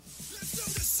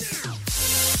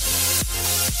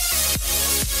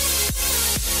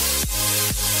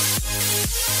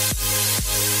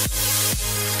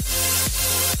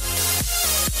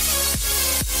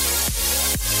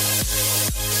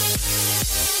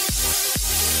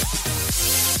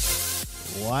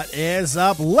What is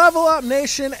up, Level Up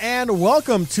Nation, and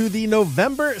welcome to the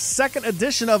November 2nd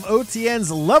edition of OTN's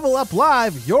LvLUp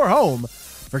Live, your home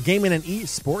for gaming and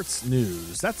esports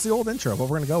news. That's the old intro, but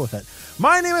we're going to go with it.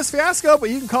 My name is Fiasco, but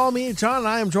you can call me John, and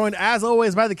I am joined, as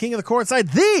always, by the king of the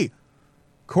courtside, the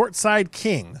Courtside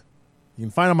King. You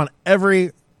can find him on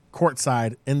every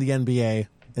courtside in the NBA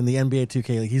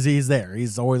 2K League. He's there.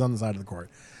 He's always on the side of the court.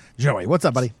 Joey, what's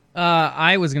up, buddy?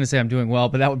 I was going to say I'm doing well,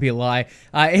 but that would be a lie.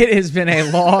 It has been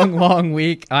a long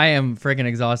week. I am freaking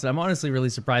exhausted. I'm honestly really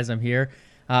surprised I'm here.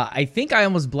 I think I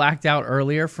almost blacked out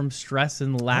earlier from stress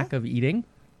and lack of eating.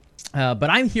 But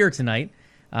I'm here tonight.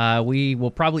 We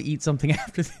will probably eat something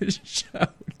after this show,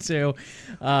 too.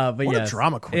 But what yes, a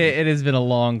drama queen. It has been a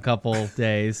long couple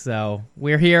days. So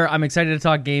we're here. I'm excited to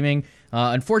talk gaming.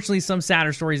 Unfortunately, some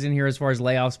sadder stories in here as far as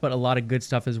layoffs, but a lot of good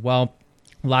stuff as well.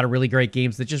 A lot of really great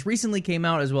games that just recently came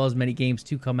out, as well as many games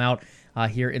to come out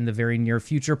here in the very near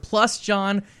future. Plus,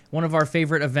 John, one of our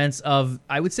favorite events of,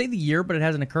 I would say, the year, but it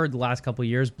hasn't occurred the last couple of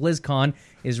years. BlizzCon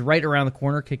is right around the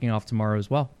corner, kicking off tomorrow as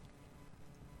well.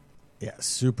 Yeah,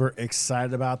 super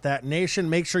excited about that. Nation,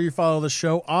 make sure you follow the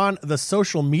show on the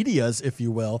social medias, if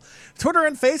you will. Twitter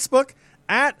and Facebook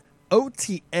at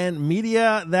OTN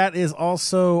Media. That is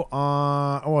also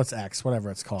on, it's X, whatever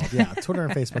it's called. Yeah, Twitter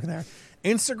and Facebook there.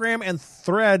 Instagram and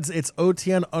Threads, it's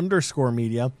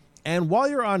OTN_media. And while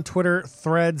you're on Twitter,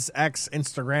 Threads, X,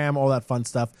 Instagram, all that fun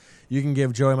stuff, you can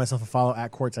give Joey and myself a follow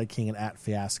at Courtside King and at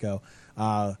Fiasco.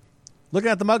 Looking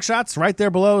at the mugshots right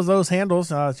there below those handles,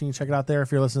 so you can check it out there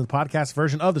if you're listening to the podcast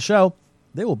version of the show.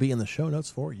 They will be in the show notes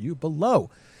for you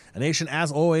below. A Nation,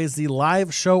 as always, the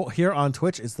live show here on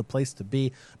Twitch is the place to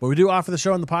be. But we do offer the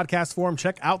show in the podcast form.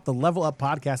 Check out the LvLUp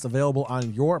podcast available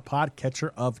on your podcatcher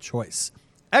of choice.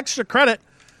 Extra credit.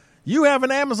 You have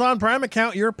an Amazon Prime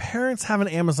account. Your parents have an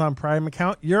Amazon Prime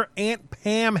account. Your Aunt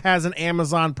Pam has an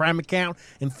Amazon Prime account.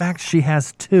 In fact, she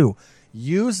has two.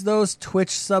 Use those Twitch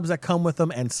subs that come with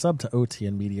them and sub to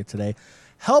OTN Media today.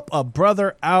 Help a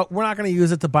brother out. We're not going to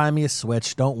use it to buy me a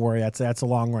Switch. Don't worry. That's a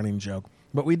long-running joke.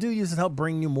 But we do use it to help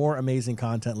bring you more amazing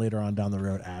content later on down the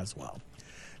road as well.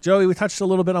 Joey, we touched a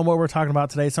little bit on what we're talking about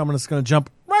today, so I'm just going to jump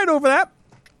right over that.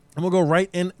 And we'll go right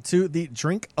into the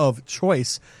drink of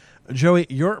choice. Joey,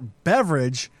 your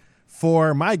beverage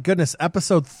for, my goodness,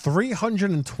 episode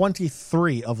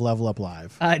 323 of LvLUp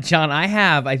Live. John, I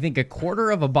have, I think, a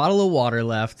quarter of a bottle of water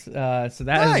left. So that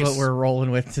Nice. is what we're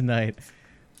rolling with tonight.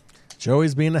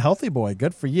 Joey's being a healthy boy.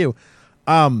 Good for you.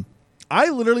 I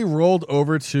literally rolled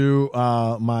over to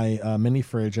my mini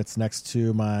fridge that's next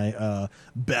to my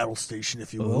battle station,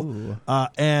 if you will,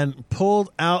 and pulled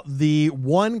out the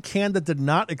one can that did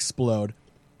not explode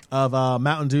of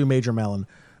Mountain Dew Major Melon.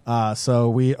 So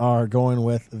we are going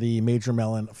with the Major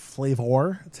Melon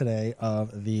flavor today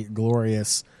of the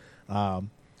glorious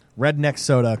redneck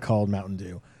soda called Mountain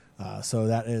Dew. So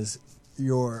that is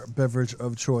your beverage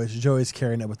of choice. Joey's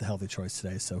carrying it with the healthy choice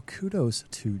today, so kudos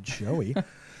to Joey.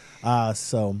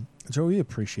 So, Joey, we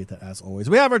appreciate that as always.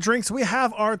 We have our drinks. We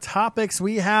have our topics.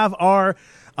 We have our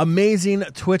amazing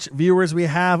Twitch viewers. We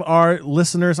have our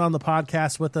listeners on the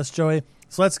podcast with us, Joey.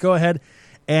 So let's go ahead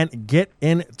and get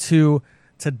into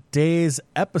today's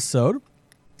episode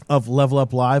of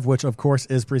LvLUp Live, which, of course,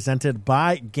 is presented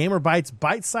by GamerBytes,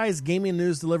 bite-sized gaming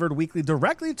news delivered weekly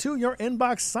directly to your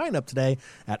inbox. Sign up today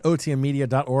at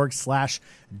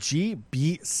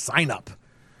otnmedia.org/gbsignup.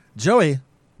 Joey,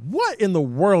 what in the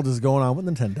world is going on with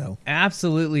Nintendo?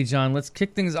 Absolutely, John. Let's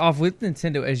kick things off with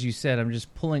Nintendo, as you said. I'm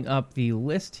just pulling up the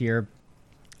list here.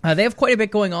 They have quite a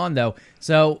bit going on, though.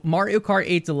 So Mario Kart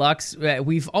 8 Deluxe,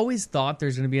 we've always thought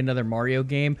there's going to be another Mario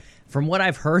game. From what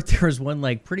I've heard, there was one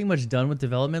pretty much done with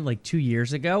development 2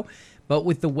 years ago. But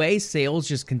with the way sales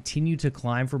just continue to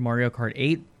climb for Mario Kart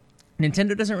 8,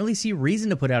 Nintendo doesn't really see reason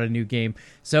to put out a new game.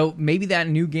 So maybe that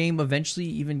new game eventually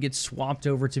even gets swapped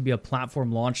over to be a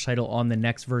platform launch title on the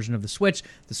next version of the Switch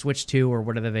 2, or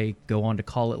whatever they go on to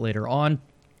call it later on.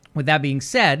 With that being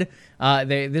said,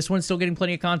 this one's still getting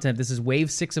plenty of content. This is Wave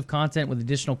 6 of content with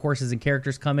additional courses and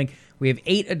characters coming. We have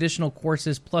 8 additional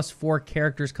courses plus 4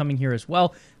 characters coming here as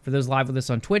well. For those live with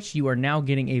us on Twitch, you are now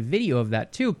getting a video of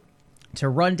that too. To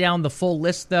run down the full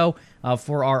list, though,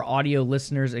 for our audio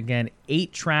listeners, again,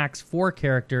 8 tracks, 4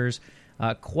 characters,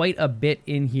 quite a bit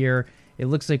in here. It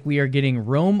looks like we are getting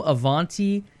Rome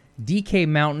Avanti, DK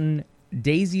Mountain,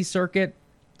 Daisy Circuit.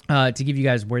 To give you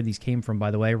guys where these came from,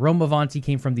 by the way, Rome Avanti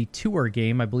came from the Tour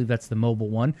game. I believe that's the mobile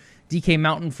one. DK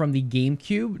Mountain from the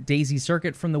GameCube. Daisy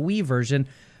Circuit from the Wii version.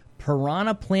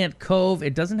 Piranha Plant Cove.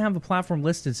 It doesn't have a platform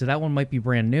listed, so that one might be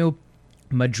brand new.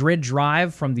 Madrid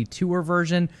Drive from the Tour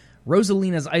version.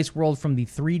 Rosalina's Ice World from the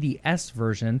 3DS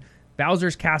version.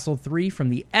 Bowser's Castle 3 from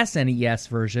the SNES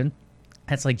version.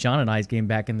 That's like John and I's game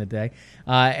back in the day.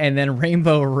 And then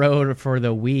Rainbow Road for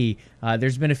the Wii.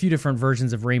 There's been a few different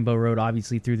versions of Rainbow Road,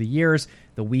 obviously, through the years.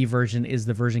 The Wii version is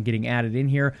the version getting added in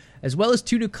here, as well as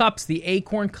 2 new cups, the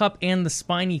Acorn Cup and the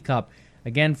Spiny Cup.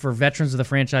 Again, for veterans of the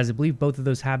franchise, I believe both of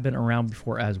those have been around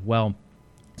before as well.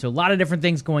 So a lot of different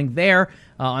things going there.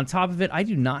 On top of it, I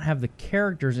do not have the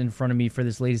characters in front of me for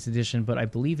this latest edition, but I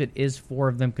believe it is 4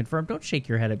 of them confirmed. Don't shake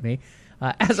your head at me.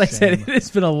 As I said, it has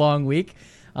been a long week.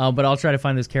 But I'll try to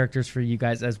find those characters for you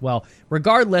guys as well.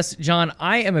 Regardless, John,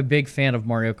 I am a big fan of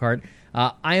Mario Kart.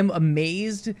 I am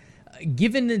amazed,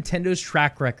 given Nintendo's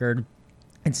track record,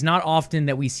 it's not often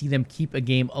that we see them keep a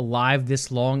game alive this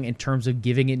long in terms of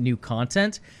giving it new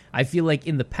content. I feel like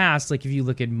in the past, like if you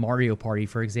look at Mario Party,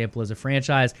 for example, as a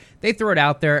franchise, they throw it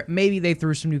out there. Maybe they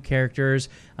threw some new characters.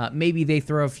 Maybe they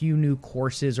throw a few new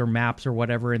courses or maps or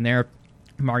whatever in there.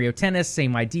 Mario Tennis,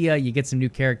 same idea. You get some new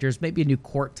characters, maybe a new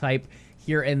court type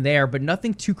here and there, but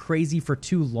nothing too crazy for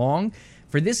too long.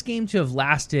 For this game to have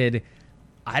lasted,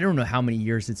 I don't know how many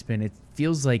years it's been. It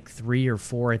feels like 3 or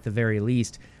 4 at the very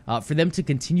least. For them to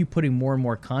continue putting more and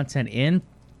more content in,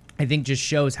 I think just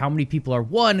shows how many people are,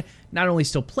 1, not only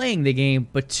still playing the game,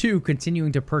 but 2,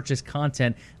 continuing to purchase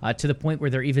content to the point where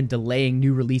they're even delaying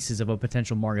new releases of a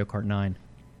potential Mario Kart 9.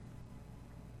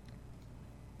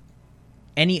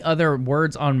 Any other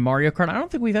words on Mario Kart? I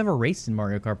don't think we've ever raced in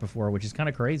Mario Kart before, which is kind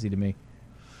of crazy to me.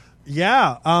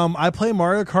 Yeah, I play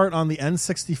Mario Kart on the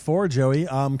N64, Joey.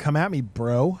 Come at me,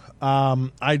 bro.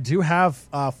 I do have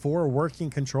 4 working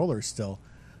controllers still.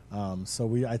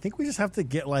 So I think we just have to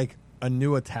get like a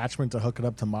new attachment to hook it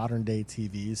up to modern day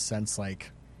TVs, since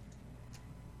like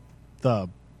the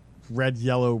red,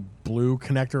 yellow, blue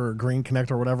connector or green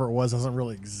connector or whatever it was doesn't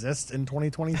really exist in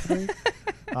 2023.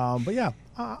 But yeah,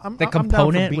 I'm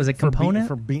component, was it component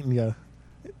for beating you.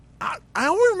 I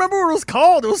don't remember what it was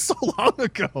called. It was so long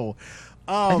ago.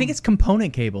 I think it's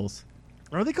component cables.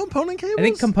 Are they component cables? I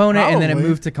think component, probably. And then it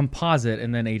moved to composite,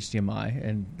 and then HDMI,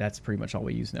 and that's pretty much all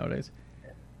we use nowadays.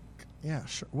 Yeah,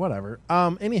 sure, whatever.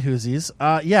 Any whoosies.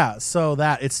 Yeah, so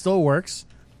that it still works.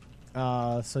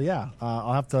 So yeah,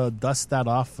 I'll have to dust that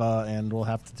off, and we'll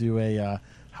have to do a.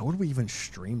 How would we even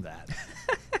stream that?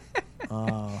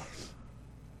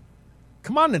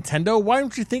 Come on, Nintendo. Why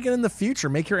aren't you thinking in the future?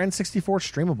 Make your N64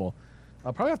 streamable.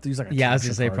 I'll probably have to use like a I was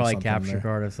gonna say probably capture there.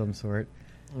 card of some sort.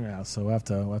 Yeah, so we'll have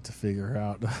to figure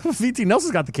out. VT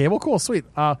Nelson's got the cable. Cool, sweet.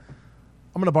 I'm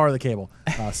gonna borrow the cable.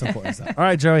 Simple as that. All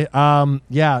right, Joey.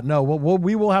 Yeah, no,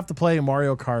 we will have to play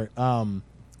Mario Kart.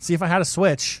 See, if I had a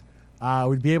Switch,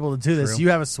 we'd be able to do this. True. You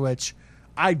have a Switch.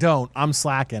 I don't. I'm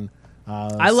slacking.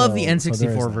 I love the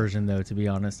N64 version, though, to be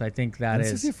honest. I think that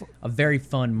N64. is a very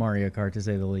fun Mario Kart, to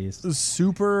say the least.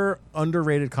 Super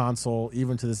underrated console,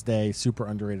 even to this day. Super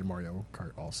underrated Mario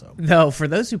Kart also. Though, for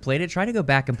those who played it, try to go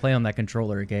back and play on that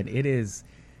controller again.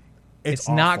 It's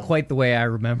not quite the way I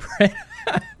remember it.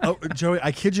 Oh, Joey,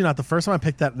 I kid you not. The first time I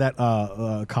picked that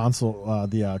console,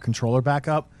 the controller back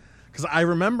up, because I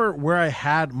remember where I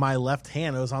had my left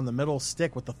hand. It was on the middle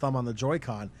stick with the thumb on the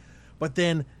Joy-Con. But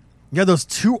then you had those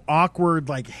 2 awkward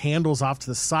like handles off to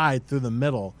the side through the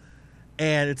middle,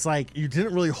 and it's like you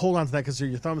didn't really hold on to that because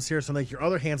your thumb's here, so like your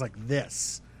other hand's like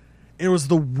this. It was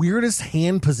the weirdest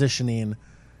hand positioning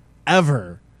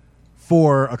ever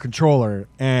for a controller.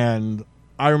 And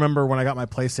I remember when I got my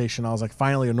PlayStation, I was like,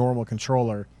 finally a normal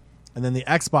controller. And then the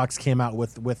Xbox came out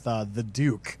with the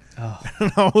Duke,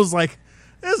 and I was like,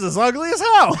 this is ugly as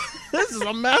hell. This is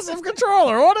a massive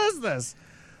controller. What is this?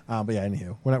 But yeah,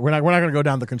 anywho, we're not going to go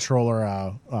down the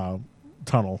controller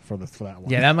tunnel for that one.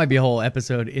 Yeah, that might be a whole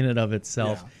episode in and of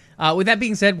itself. Yeah. With that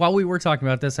being said, while we were talking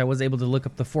about this, I was able to look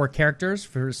up the 4 characters.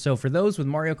 So for those with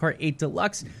Mario Kart 8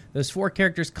 Deluxe, those 4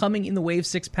 characters coming in the Wave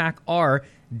 6 pack are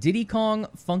Diddy Kong,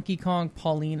 Funky Kong,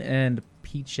 Pauline, and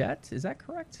Peachette. Is that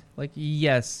correct?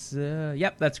 Yes.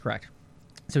 Yep, that's correct.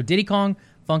 So Diddy Kong,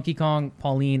 Funky Kong,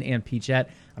 Pauline, and Peachette.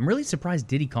 I'm really surprised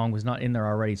Diddy Kong was not in there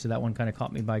already, so that one kind of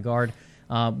caught me by guard.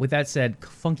 With that said,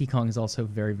 Funky Kong is also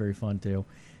very, very fun too.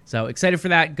 So excited for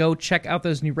that. Go check out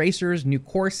those new racers, new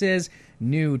courses,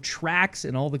 new tracks,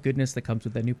 and all the goodness that comes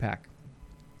with that new pack.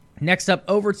 Next up,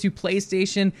 over to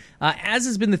PlayStation. As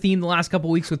has been the theme the last couple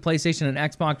weeks with PlayStation and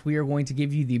Xbox, we are going to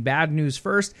give you the bad news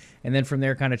first, and then from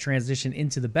there kind of transition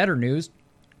into the better news.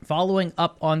 Following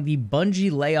up on the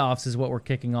Bungie layoffs is what we're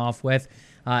kicking off with.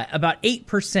 About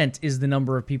 8% is the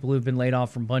number of people who've been laid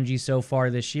off from Bungie so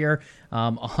far this year.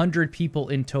 100 people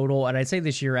in total, and I'd say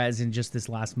this year as in just this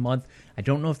last month. I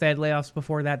don't know if they had layoffs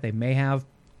before that. They may have.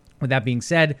 With that being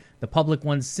said, the public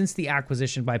ones since the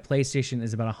acquisition by PlayStation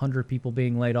is about 100 people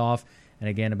being laid off. and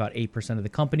again, about 8% of the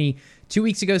company. 2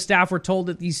 weeks ago, staff were told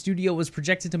that the studio was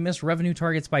projected to miss revenue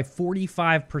targets by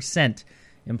 45%.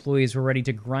 Employees were ready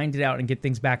to grind it out and get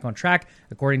things back on track,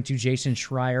 according to Jason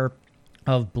Schreier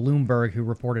of Bloomberg, who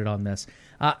reported on this.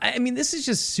 I mean, this is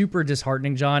just super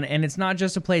disheartening, John, and it's not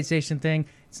just a PlayStation thing.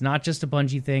 It's not just a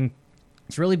Bungie thing.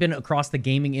 It's really been across the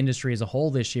gaming industry as a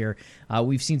whole this year.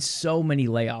 We've seen so many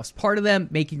layoffs. Part of them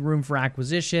making room for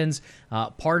acquisitions.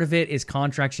 Part of it is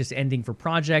contracts just ending for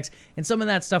projects. And some of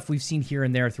that stuff we've seen here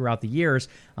and there throughout the years.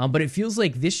 But it feels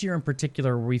like this year in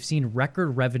particular, we've seen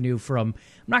record revenue from,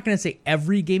 I'm not going to say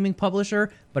every gaming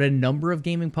publisher, but a number of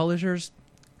gaming publishers,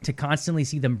 to constantly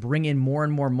see them bring in more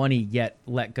and more money, yet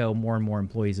let go more and more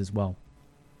employees as well.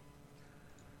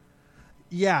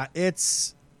 Yeah,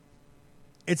 it's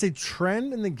a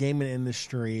trend in the gaming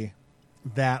industry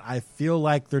that I feel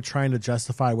like they're trying to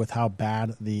justify with how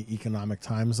bad the economic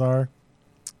times are.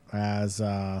 As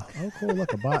oh cool,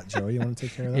 look, a bot, Joey. You want to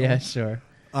take care of that? Yeah, one? sure.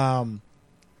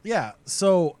 Yeah,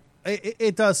 so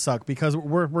it does suck because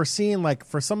we're seeing, like,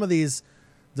 for some of these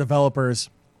developers,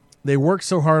 they work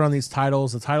so hard on these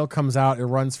titles. The title comes out, it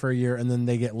runs for a year, and then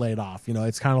they get laid off. You know,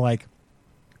 it's kind of like,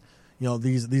 you know,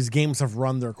 these games have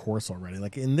run their course already.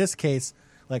 Like in this case,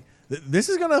 like this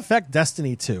is going to affect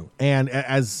Destiny 2. And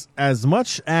as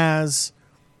much as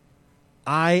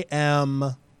I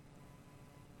am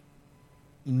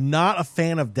not a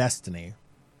fan of Destiny,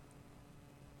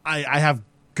 I have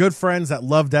good friends that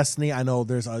love Destiny. I know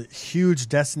there's a huge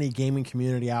Destiny gaming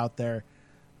community out there.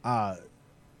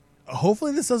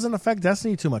 Hopefully this doesn't affect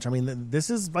Destiny too much. I mean, this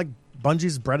is like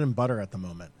Bungie's bread and butter at the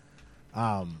moment.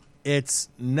 It's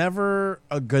never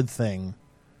a good thing.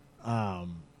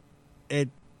 It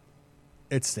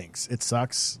stinks. It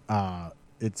sucks.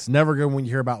 It's never good when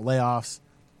you hear about layoffs.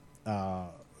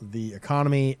 The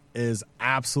economy is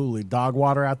absolutely dog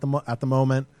water at the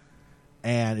moment,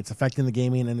 and it's affecting the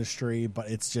gaming industry. But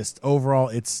it's just overall,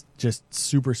 it's just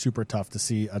super, super tough to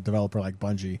see a developer like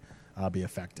Bungie be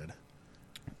affected.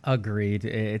 Agreed.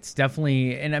 It's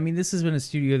definitely, and I mean, this has been a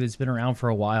studio that's been around for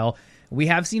a while. We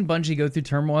have seen Bungie go through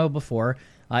turmoil before.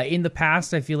 In the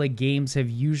past, I feel like games have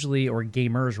usually, or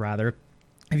gamers rather,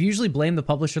 have usually blamed the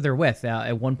publisher they're with.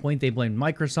 At one point, they blamed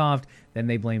Microsoft, then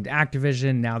they blamed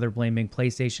Activision, now they're blaming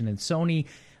PlayStation and Sony.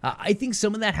 I think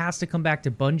some of that has to come back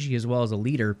to Bungie as well as a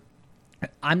leader.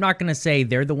 I'm not going to say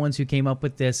they're the ones who came up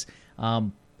with this,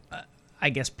 I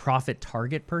guess, profit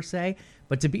target per se,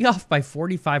 but to be off by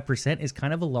 45% is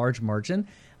kind of a large margin.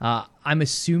 I'm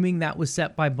assuming that was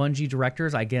set by Bungie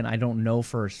directors. Again, I don't know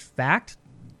for a fact.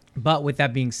 But with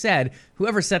that being said,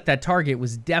 whoever set that target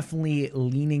was definitely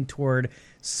leaning toward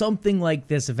something like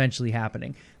this eventually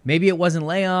happening. Maybe it wasn't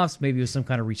layoffs. Maybe it was some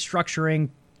kind of restructuring.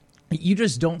 You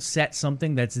just don't set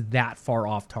something that's that far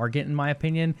off target, in my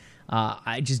opinion.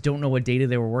 I just don't know what data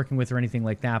they were working with or anything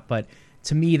like that. But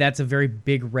to me, that's a very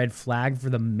big red flag for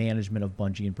the management of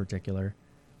Bungie in particular.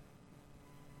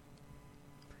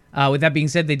 With that being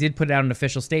said, they did put out an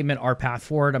official statement, our path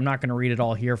forward. I'm not going to read it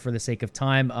all here for the sake of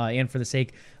time and for the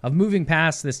sake of moving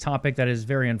past this topic that is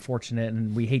very unfortunate,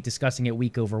 and we hate discussing it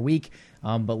week over week,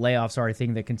 but layoffs are a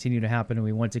thing that continue to happen, and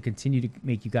we want to continue to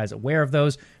make you guys aware of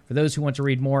those. For those who want to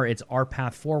read more, it's our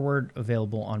path forward,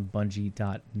 available on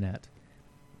Bungie.net.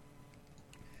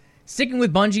 Sticking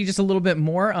with Bungie just a little bit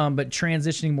more, but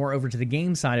transitioning more over to the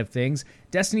game side of things,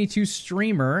 Destiny 2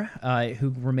 streamer,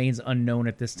 who remains unknown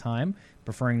at this time,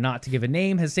 preferring not to give a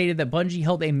name, has stated that Bungie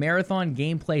held a marathon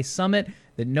gameplay summit,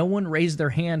 that no one raised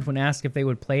their hand when asked if they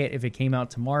would play it if it came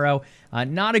out tomorrow.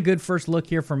 Not a good first look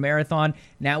here for Marathon.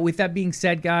 Now, with that being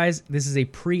said, guys, this is a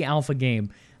pre-alpha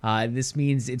game. This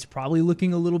means it's probably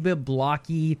looking a little bit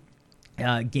blocky.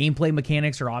 Gameplay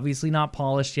mechanics are obviously not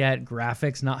polished yet.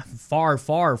 Graphics not far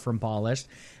from polished.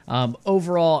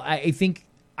 Overall, I think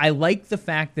I like the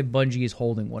fact that Bungie is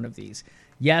holding one of these.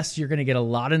 Yes, you're going to get a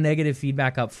lot of negative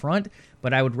feedback up front,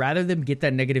 but I would rather them get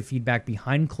that negative feedback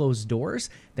behind closed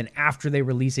doors than after they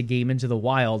release a game into the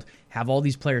wild, have all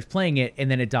these players playing it,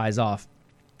 and then it dies off.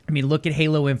 I mean, look at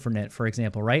Halo Infinite, for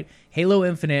example, right? Halo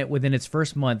Infinite, within its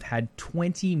first month, had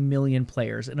 20 million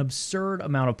players, an absurd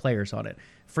amount of players on it.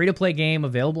 Free-to-play game,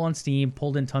 available on Steam,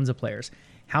 pulled in tons of players.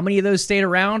 How many of those stayed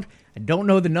around? I don't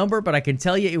know the number, but I can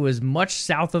tell you it was much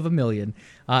south of 1 million.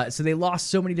 So they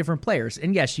lost so many different players.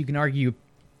 And yes, you can argue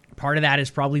part of that is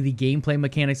probably the gameplay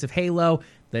mechanics of Halo.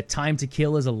 The time to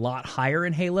kill is a lot higher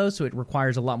in Halo, so it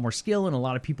requires a lot more skill, and a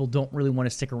lot of people don't really want to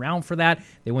stick around for that.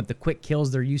 They want the quick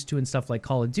kills they're used to in stuff like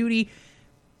Call of Duty.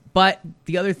 But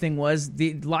the other thing was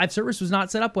the live service was not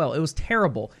set up well. It was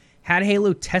terrible. Had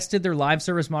Halo tested their live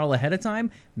service model ahead of time,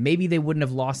 maybe they wouldn't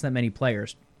have lost that many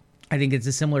players. I think it's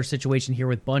a similar situation here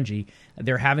with Bungie.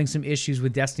 They're having some issues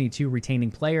with Destiny 2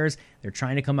 retaining players. They're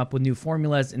trying to come up with new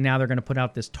formulas, and now they're going to put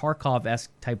out this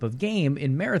Tarkov-esque type of game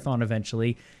in Marathon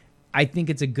eventually. I think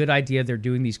it's a good idea they're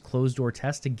doing these closed-door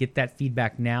tests to get that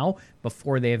feedback now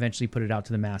before they eventually put it out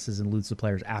to the masses and lose the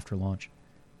players after launch.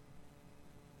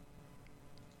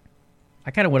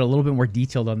 I kind of went a little bit more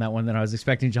detailed on that one than I was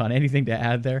expecting, John. Anything to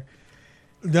add there?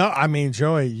 No, I mean,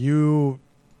 Joey, you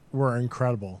were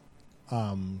incredible.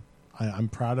 I'm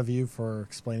proud of you for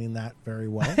explaining that very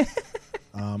well.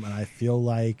 And I feel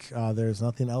like there's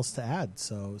nothing else to add.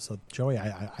 So Joey,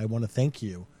 I want to thank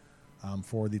you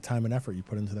for the time and effort you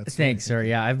put into that story. Thanks, sir.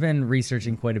 Yeah, I've been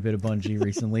researching quite a bit of Bungie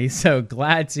recently, so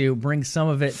glad to bring some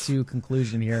of it to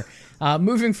conclusion here.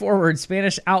 Moving forward,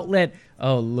 Spanish outlet.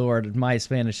 Oh, Lord, my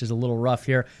Spanish is a little rough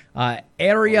here.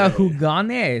 Area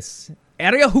Juganes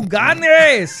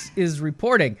is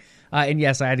reporting. And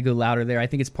yes, I had to go louder there. I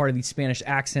think it's part of the Spanish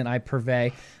accent I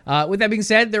purvey. With that being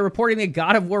said, they're reporting that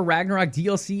God of War Ragnarok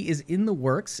DLC is in the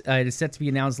works. It is set to be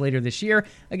announced later this year.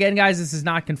 Again, guys, this is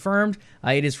not confirmed.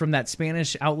 It is from that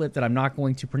Spanish outlet that I'm not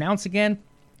going to pronounce again.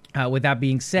 With that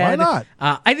being said, why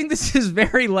not? I think this is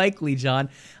very likely, John.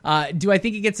 Do I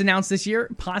think it gets announced this year?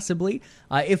 Possibly.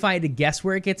 If I had to guess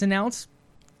where it gets announced,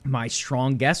 my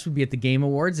strong guess would be at the Game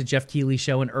Awards, the Jeff Keighley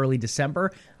show in early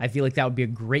December. I feel like that would be a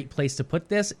great place to put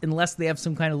this, unless they have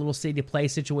some kind of little state-of-play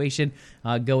situation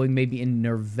going maybe in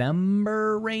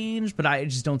November range, but I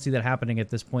just don't see that happening at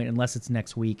this point unless it's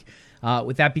next week.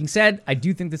 With that being said, I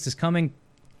do think this is coming.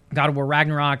 God of War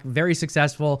Ragnarok, very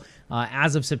successful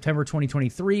as of September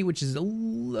 2023, which is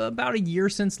about a year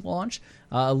since launch,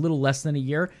 a little less than a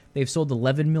year. They've sold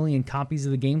 11 million copies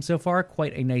of the game so far,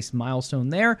 quite a nice milestone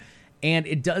there. And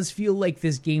it does feel like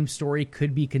this game story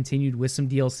could be continued with some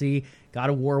DLC.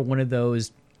 God of War, one of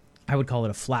those, I would call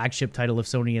it a flagship title of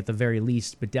Sony at the very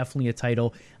least, but definitely a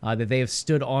title that they have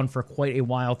stood on for quite a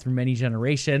while through many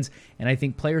generations. And I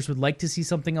think players would like to see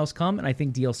something else come, and I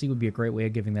think DLC would be a great way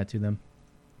of giving that to them.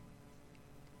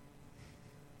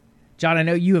 John, I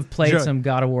know you have played some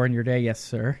God of War in your day. Yes,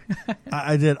 sir.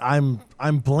 I did. I'm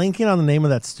blanking on the name of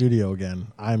that studio again.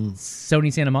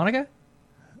 Sony Santa Monica?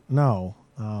 No.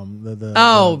 The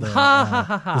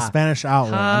Spanish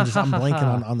outlet. I'm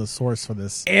blanking on the source for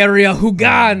this. Area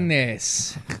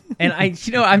Juganes. And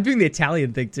I'm doing the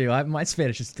Italian thing too. My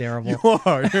Spanish is terrible. You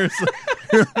are.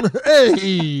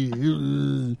 Hey,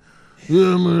 I'm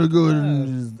gonna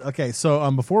go. Okay, so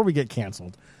before we get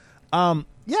canceled, God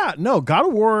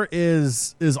of War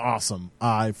is awesome.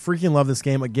 I freaking love this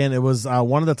game. Again, it was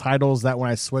one of the titles that when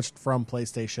I switched from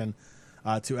PlayStation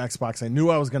to Xbox, I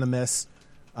knew I was gonna miss.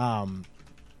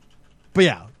 But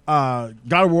yeah, God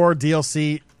of War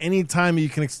DLC, anytime you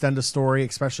can extend a story,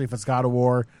 especially if it's God of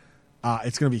War,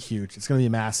 it's going to be huge. It's going to be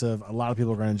massive. A lot of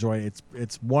people are going to enjoy it.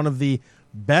 It's one of the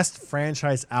best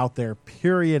franchise out there,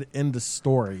 period, in the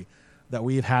story that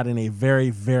we've had in a very,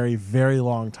 very, very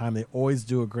long time. They always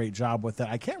do a great job with it.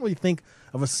 I can't really think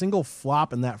of a single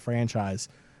flop in that franchise.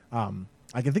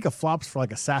 I can think of flops for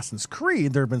like Assassin's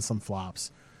Creed. There have been some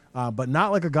flops, but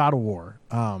not like a God of War.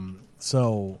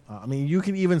 I mean, you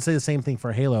can even say the same thing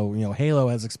for Halo. You know, Halo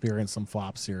has experienced some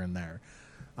flops here and there.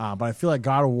 But I feel like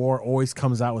God of War always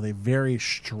comes out with a very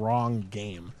strong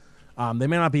game. They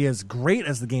may not be as great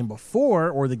as the game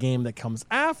before or the game that comes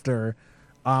after,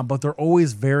 but they're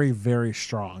always very, very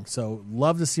strong. So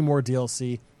love to see more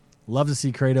DLC. Love to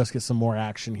see Kratos get some more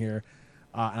action here.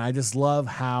 And I just love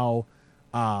how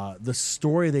the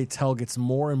story they tell gets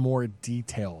more and more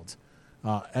detailed.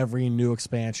 Every new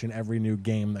expansion, every new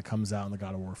game that comes out in the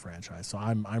God of War franchise. So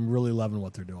I'm really loving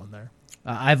what they're doing there.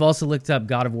 I've also looked up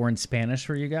God of War in Spanish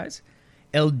for you guys.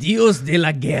 El Dios de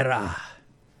la Guerra.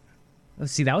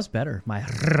 Let's see, that was better.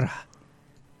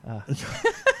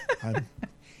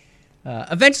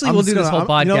 Eventually we'll do this whole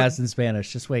podcast in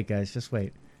Spanish. Just wait, guys. Just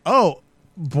wait. Oh,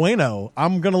 bueno.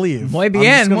 I'm going to leave. Muy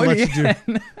bien. Muy bien.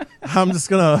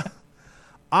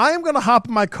 I'm going to hop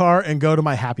in my car and go to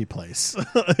my happy place.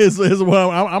 I'm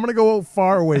going to go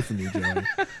far away from you, Joey.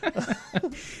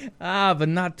 But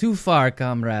not too far,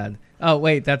 comrade. Oh,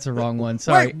 wait, that's the wrong one.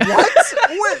 Sorry. Wait,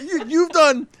 what? You've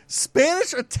done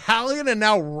Spanish, Italian, and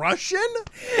now Russian?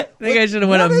 I think I should have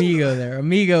went Amigo there.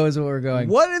 Amigo is what we're going.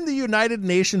 What in the United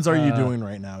Nations are you doing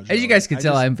right now, Joey? As you guys can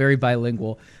tell, I'm very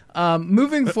bilingual.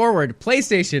 Moving forward,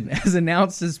 PlayStation has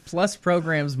announced its Plus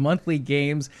programs monthly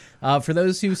games. For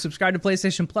those who subscribe to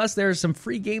PlayStation Plus, there are some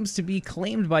free games to be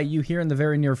claimed by you here in the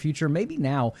very near future, maybe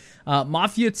now.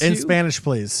 Mafia 2. In Spanish,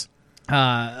 please.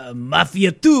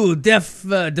 Mafia 2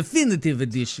 Definitive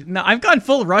Edition. No, I've gone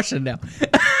full Russian now.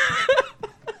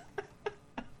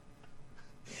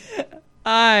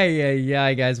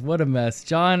 Ay, guys, what a mess.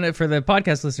 John, for the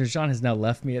podcast listeners, John has now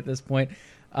left me at this point.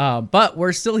 But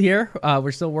we're still here.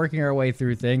 We're still working our way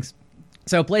through things.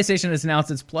 So PlayStation has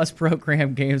announced its Plus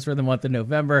program games for the month of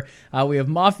November. We have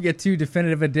Mafia 2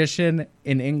 Definitive Edition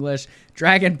in English,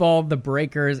 Dragon Ball The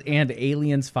Breakers, and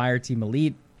Aliens Fireteam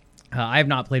Elite. I have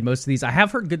not played most of these. I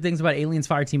have heard good things about Aliens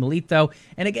Fireteam Elite, though.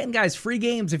 And again, guys, free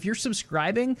games. If you're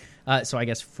subscribing, so I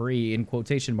guess free in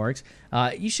quotation marks,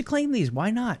 you should claim these. Why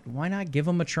not? Why not give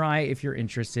them a try if you're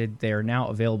interested? They are now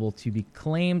available to be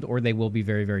claimed, or they will be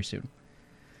very, very soon.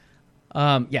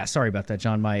 Yeah, sorry about that,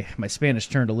 John. My Spanish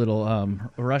turned a little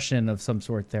Russian of some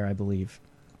sort there, I believe.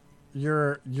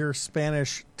 Your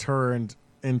Spanish turned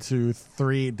into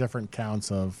 3 different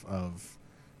counts of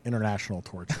international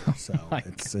torture. So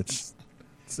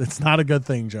it's not a good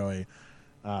thing, Joey.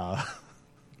 Hey,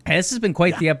 this has been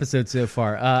quite the episode so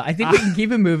far. I think we can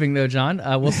keep it moving, though, John.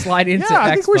 We'll slide into Xbox.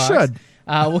 I think we should.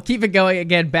 We'll keep it going.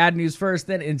 Again, bad news first,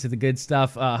 then into the good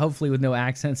stuff, hopefully with no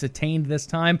accents attained this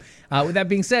time. With that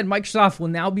being said, Microsoft will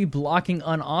now be blocking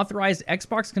unauthorized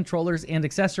Xbox controllers and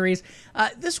accessories.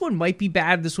 This one might be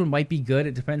bad. This one might be good.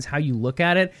 It depends how you look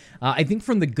at it. I think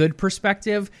from the good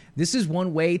perspective, this is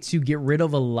one way to get rid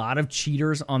of a lot of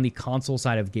cheaters on the console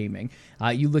side of gaming.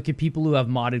 You look at people who have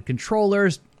modded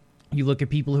controllers. You look at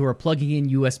people who are plugging in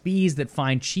USBs that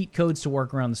find cheat codes to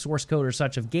work around the source code or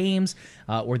such of games,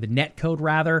 or the net code,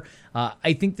 rather.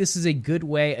 I think this is a good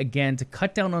way, again, to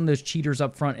cut down on those cheaters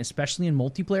up front, especially in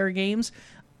multiplayer games.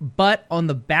 But on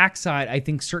the backside, I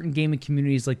think certain gaming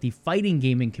communities, like the fighting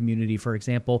gaming community, for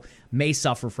example, may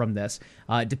suffer from this.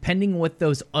 Depending on what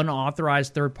those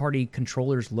unauthorized third-party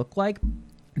controllers look like,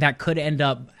 that could end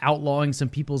up outlawing some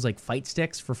people's like fight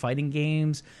sticks for fighting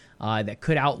games. That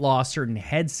could outlaw certain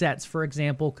headsets, for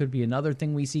example, could be another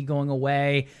thing we see going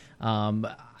away.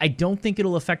 I don't think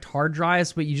it'll affect hard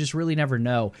drives, but you just really never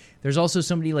know. There's also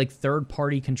so many like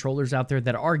third-party controllers out there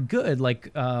that are good, like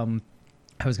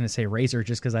I was going to say Razer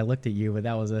just because I looked at you, but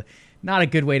that was not a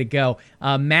good way to go.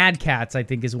 Mad Cats, I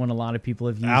think, is one a lot of people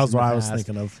have used. That was what I was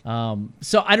thinking of.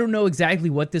 So I don't know exactly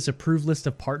what this approved list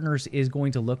of partners is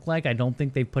going to look like. I don't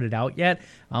think they've put it out yet,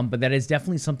 but that is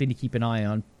definitely something to keep an eye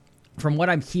on. From what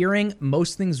I'm hearing,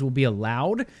 most things will be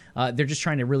allowed. They're just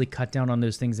trying to really cut down on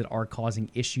those things that are causing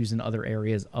issues in other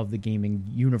areas of the gaming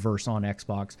universe on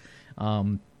Xbox.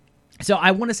 So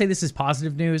I want to say this is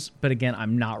positive news, but again,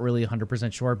 I'm not really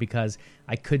 100% sure because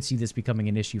I could see this becoming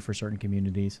an issue for certain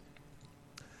communities.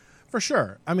 For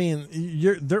sure. I mean,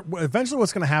 eventually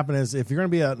what's going to happen is if you're going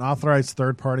to be an authorized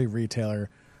third-party retailer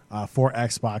for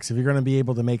Xbox, if you're going to be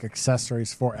able to make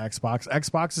accessories for Xbox,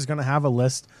 Xbox is going to have a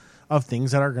list of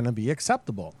things that are going to be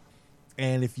acceptable.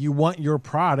 And if you want your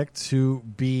product to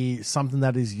be something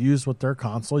that is used with their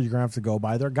console, you're going to have to go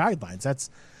by their guidelines.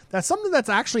 That's something that's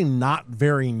actually not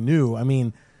very new. I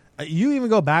mean, you even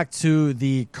go back to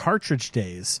the cartridge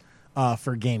days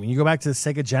for gaming. You go back to the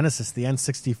Sega Genesis, the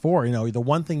N64. You know, the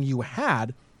one thing you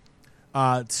had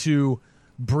to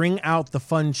bring out the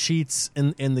fun cheats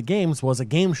in the games was a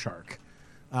Game Shark.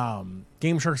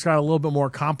 Game Sharks got a little bit more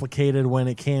complicated when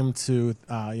it came to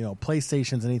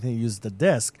PlayStations, anything that used the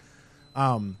disc.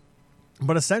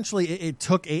 But essentially, it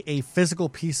took a physical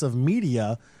piece of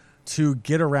media to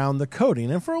get around the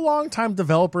coding. And for a long time,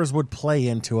 developers would play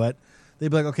into it. They'd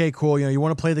be like, okay, cool. You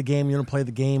want to play the game. You want to play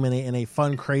the game in a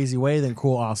fun, crazy way. Then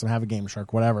cool, awesome. Have a Game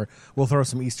Shark, whatever. We'll throw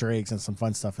some Easter eggs and some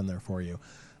fun stuff in there for you.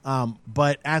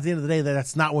 But at the end of the day,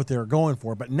 that's not what they were going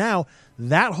for. But now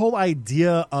that whole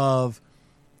idea of,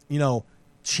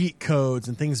 cheat codes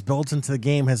and things built into the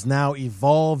game has now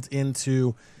evolved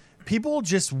into people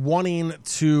just wanting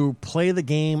to play the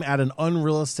game at an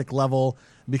unrealistic level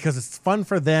because it's fun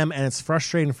for them and it's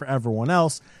frustrating for everyone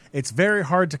else. It's very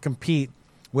hard to compete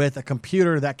with a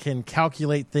computer that can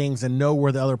calculate things and know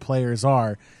where the other players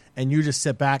are, and you just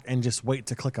sit back and just wait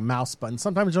to click a mouse button.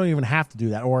 Sometimes you don't even have to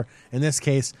do that, or in this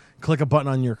case, click a button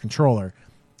on your controller.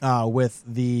 With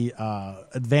the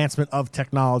advancement of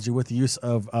technology, with the use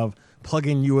of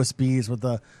plug-in USBs, with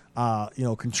the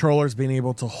controllers being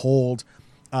able to hold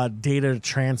data to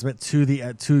transmit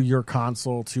to your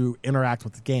console to interact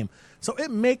with the game. So it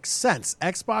makes sense.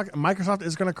 Microsoft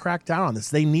is going to crack down on this.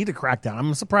 They need to crack down.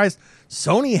 I'm surprised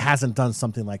Sony hasn't done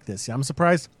something like this. I'm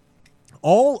surprised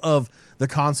all of the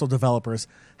console developers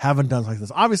haven't done something like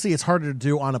this. Obviously, it's harder to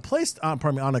do on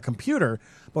a computer,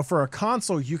 but for a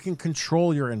console, you can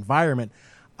control your environment.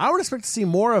 I would expect to see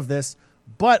more of this,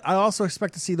 but I also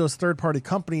expect to see those third-party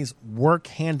companies work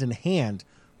hand in hand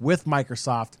with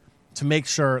Microsoft to make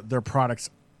sure their products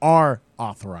are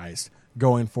authorized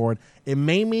going forward. It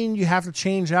may mean you have to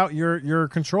change out your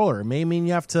controller. It may mean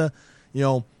you have to,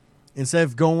 instead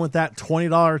of going with that $20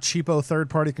 cheapo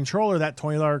third-party controller, that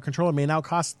 $20 controller may now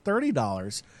cost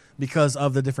 $30 because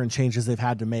of the different changes they've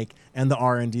had to make and the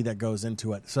R&D that goes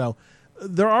into it. So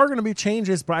there are going to be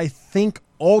changes, but I think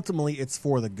ultimately it's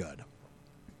for the good.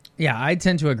 Yeah, I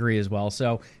tend to agree as well.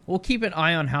 So we'll keep an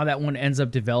eye on how that one ends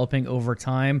up developing over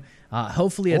time.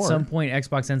 Hopefully at some point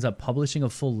Xbox ends up publishing a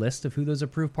full list of who those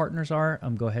approved partners are.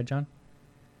 Go ahead, John.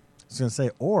 I was going to say,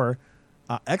 or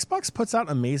Xbox puts out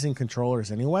amazing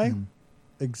controllers anyway.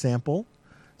 Example.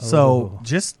 So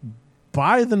just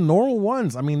buy the normal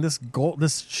ones. I mean, this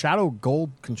Shadow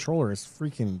Gold controller is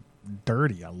freaking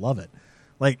dirty. I love it.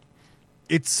 Like,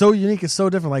 it's so unique. It's so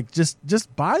different. Like,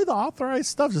 just buy the authorized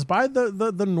stuff. Just buy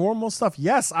the normal stuff.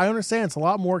 Yes, I understand it's a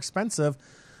lot more expensive,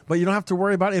 but you don't have to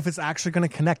worry about if it's actually going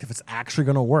to connect, if it's actually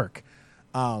going to work.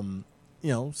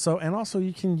 So, and also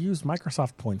you can use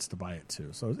Microsoft points to buy it too.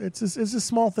 So it's just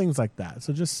small things like that.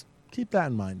 So just keep that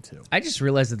in mind too. I just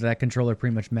realized that controller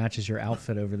pretty much matches your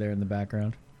outfit over there in the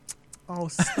background. Oh,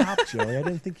 stop, Joey. I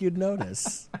didn't think you'd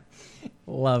notice.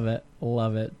 Love it.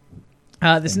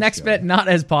 This next bit, not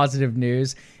as positive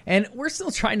news. And we're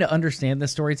still trying to understand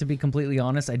this story, to be completely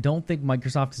honest. I don't think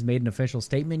Microsoft has made an official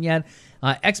statement yet.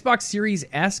 Xbox Series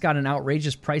S got an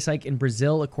outrageous price hike in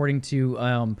Brazil, according to,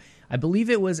 I believe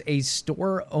it was a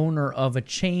store owner of a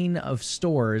chain of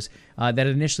stores that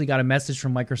initially got a message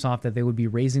from Microsoft that they would be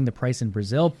raising the price in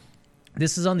Brazil.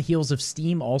 This is on the heels of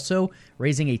Steam also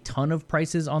raising a ton of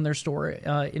prices on their store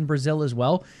in Brazil as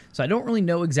well. So I don't really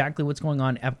know exactly what's going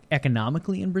on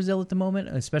economically in Brazil at the moment,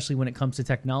 especially when it comes to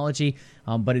technology.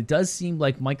 But it does seem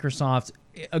like Microsoft,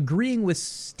 agreeing with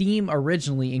Steam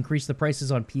originally, increased the prices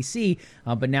on PC,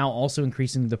 but now also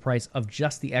increasing the price of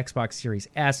just the Xbox Series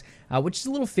S, which is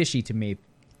a little fishy to me.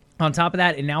 On top of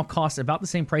that, it now costs about the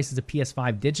same price as a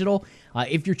PS5 Digital.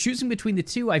 If you're choosing between the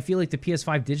two, I feel like the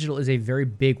PS5 Digital is a very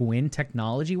big win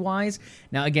technology-wise.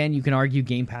 Now, again, you can argue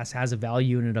Game Pass has a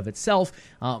value in and of itself,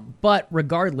 but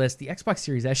regardless, the Xbox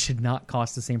Series S should not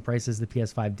cost the same price as the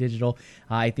PS5 Digital.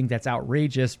 I think that's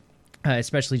outrageous.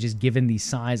 Especially just given the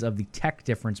size of the tech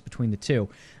difference between the two.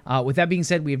 With that being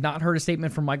said, we have not heard a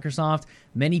statement from Microsoft.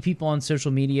 Many people on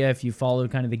social media, if you follow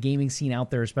kind of the gaming scene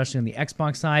out there, especially on the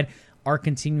Xbox side, are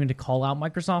continuing to call out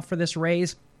Microsoft for this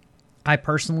raise. I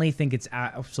personally think it's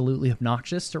absolutely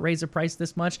obnoxious to raise a price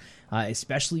this much,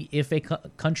 especially if a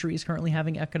country is currently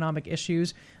having economic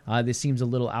issues. This seems a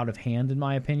little out of hand, in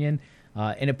my opinion.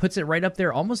 And it puts it right up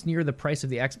there, almost near the price of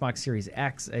the Xbox Series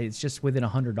X. It's just within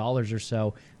 $100 or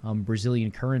so Brazilian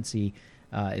currency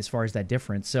as far as that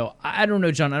difference. So I don't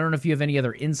know, John. I don't know if you have any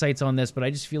other insights on this, but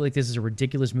I just feel like this is a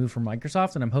ridiculous move from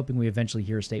Microsoft, and I'm hoping we eventually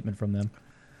hear a statement from them.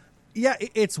 Yeah,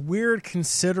 it's weird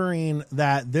considering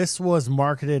that this was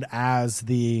marketed as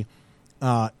the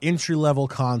entry-level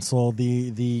console,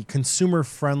 the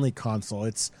consumer-friendly console.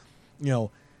 It's,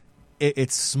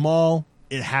 it's small.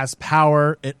 It has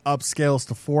power. It upscales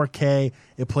to 4K.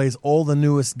 It plays all the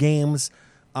newest games.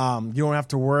 You don't have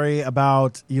to worry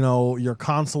about, your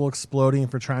console exploding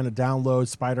for trying to download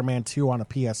Spider-Man 2 on a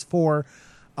PS4.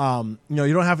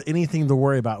 You don't have anything to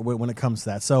worry about when it comes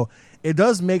to that. So it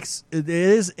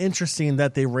is interesting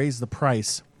that they raised the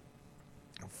price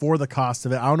for the cost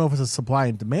of it. I don't know if it's a supply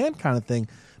and demand kind of thing,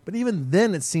 but even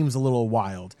then it seems a little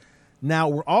wild. Now,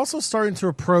 we're also starting to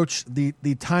approach the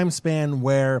time span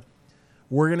where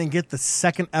we're going to get the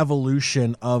second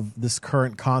evolution of this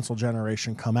current console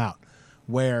generation come out,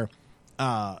 where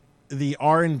the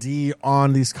R&D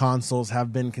on these consoles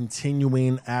have been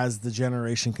continuing as the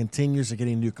generation continues. They're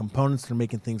getting new components. They're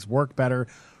making things work better,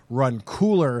 run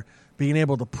cooler, being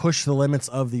able to push the limits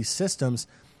of these systems.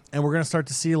 And we're going to start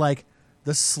to see like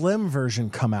the slim version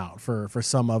come out for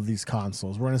some of these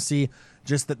consoles. We're going to see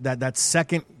just that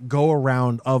second go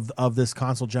around of this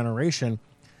console generation.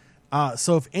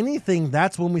 So if anything,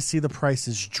 that's when we see the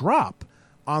prices drop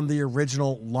on the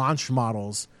original launch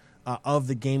models of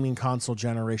the gaming console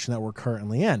generation that we're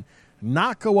currently in.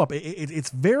 Not go up. It's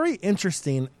very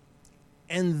interesting.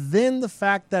 And then the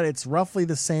fact that it's roughly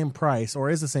the same price,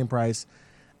 or is the same price,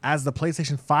 as the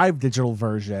PlayStation 5 digital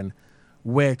version,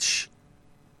 which,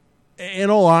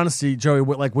 in all honesty, Joey,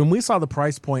 like when we saw the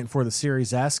price point for the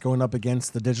Series S going up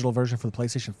against the digital version for the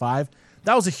PlayStation 5,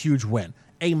 that was a huge win.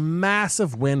 A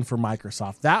massive win for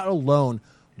Microsoft. That alone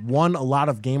won a lot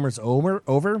of gamers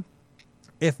over.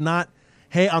 If not,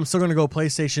 hey, I'm still going to go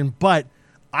PlayStation, but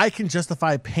I can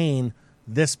justify paying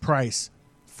this price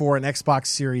for an Xbox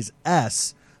Series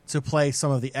S to play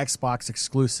some of the Xbox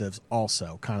exclusives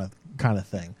also, kind of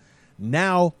thing.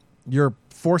 Now you're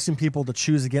forcing people to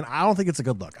choose again. I don't think it's a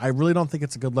good look. I really don't think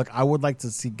it's a good look. I would like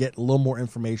to get a little more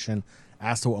information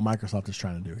as to what Microsoft is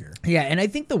trying to do here. Yeah, and I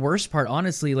think the worst part,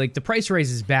 honestly, like the price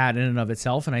raise is bad in and of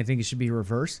itself, and I think it should be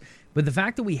reversed. But the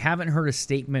fact that we haven't heard a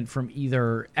statement from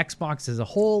either Xbox as a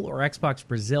whole or Xbox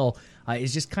Brazil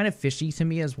is just kind of fishy to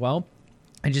me as well.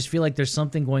 I just feel like there's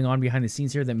something going on behind the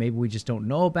scenes here that maybe we just don't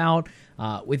know about.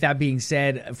 With that being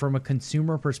said, from a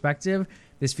consumer perspective,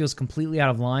 this feels completely out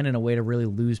of line and a way to really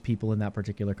lose people in that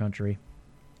particular country.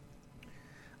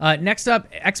 Next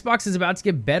up, Xbox is about to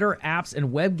get better apps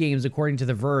and web games, according to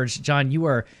The Verge. John, you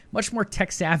are much more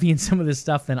tech-savvy in some of this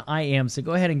stuff than I am, so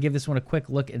go ahead and give this one a quick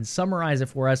look and summarize it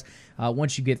for us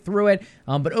once you get through it.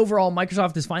 But overall,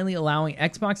 Microsoft is finally allowing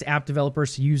Xbox app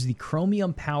developers to use the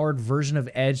Chromium-powered version of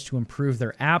Edge to improve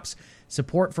their apps.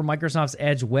 Support for Microsoft's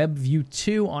Edge WebView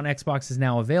 2 on Xbox is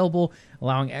now available,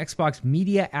 allowing Xbox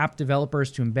Media app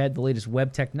developers to embed the latest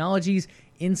web technologies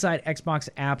inside Xbox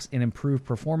apps and improve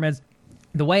performance.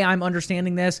 The way I'm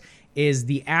understanding this is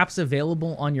the apps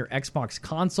available on your Xbox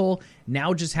console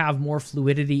now just have more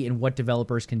fluidity in what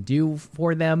developers can do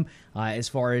for them as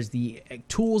far as the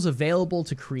tools available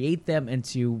to create them and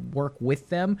to work with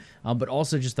them, but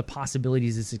also just the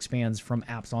possibilities this expands from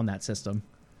apps on that system.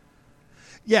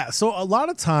 Yeah, so a lot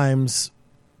of times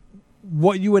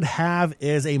what you would have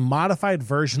is a modified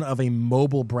version of a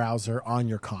mobile browser on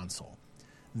your console.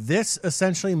 This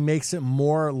essentially makes it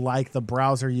more like the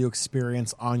browser you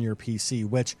experience on your PC,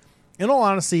 which, in all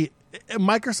honesty,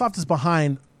 Microsoft is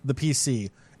behind the PC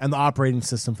and the operating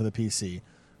system for the PC.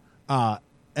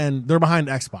 And they're behind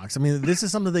Xbox. I mean, this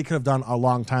is something they could have done a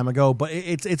long time ago, but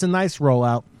it's a nice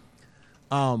rollout.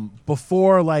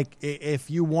 Before, like, if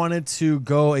you wanted to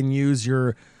go and use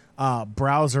your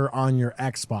browser on your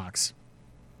Xbox,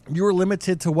 you were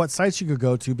limited to what sites you could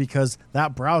go to because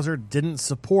that browser didn't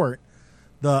support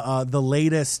the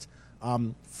latest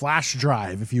flash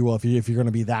drive, if you will, if you're going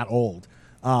to be that old,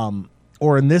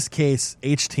 or in this case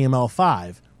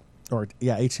HTML5,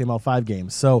 HTML5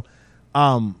 games. So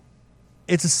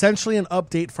it's essentially an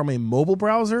update from a mobile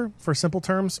browser, for simple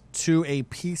terms, to a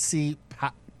PC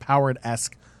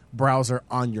powered-esque browser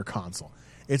on your console.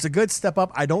 It's a good step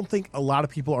up. I don't think a lot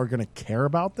of people are going to care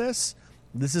about this.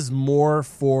 This is more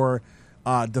for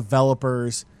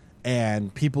developers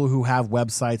and people who have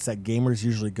websites that gamers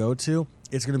usually go to.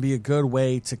 It's going to be a good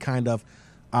way to kind of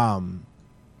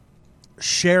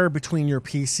share between your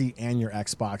PC and your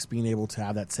Xbox, being able to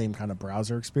have that same kind of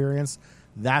browser experience.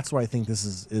 That's why I think this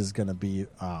is going to be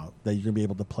that you're going to be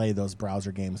able to play those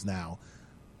browser games now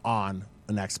on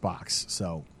an Xbox.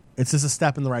 So it's just a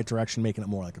step in the right direction, making it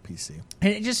more like a PC.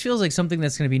 And it just feels like something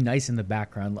that's going to be nice in the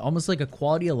background, almost like a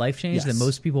quality of life change that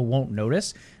most people won't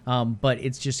notice, but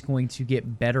it's just going to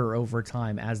get better over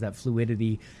time as that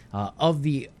fluidity of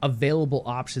the available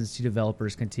options to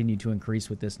developers continue to increase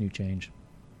with this new change.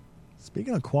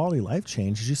 Speaking of quality life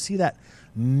change, did you see that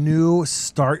new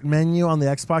start menu on the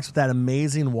Xbox with that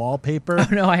amazing wallpaper? Oh,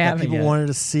 no, I haven't people yet. wanted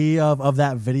to see of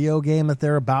that video game that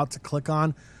they're about to click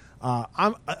on.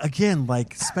 I'm again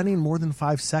like spending more than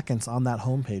 5 seconds on that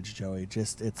homepage, Joey.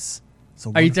 It's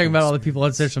a Are you talking about all the experience. people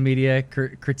on social media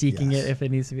critiquing Yes. it if it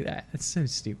needs to be that? It's so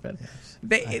stupid.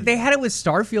 Yes. They had it with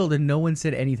Starfield and no one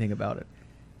said anything about it.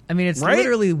 I mean, it's Right?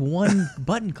 literally one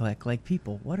button click. Like,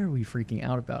 people, what are we freaking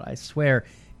out about? I swear,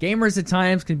 gamers at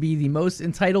times can be the most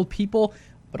entitled people,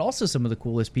 but also some of the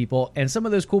coolest people. And some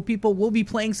of those cool people will be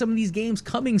playing some of these games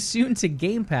coming soon to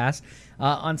Game Pass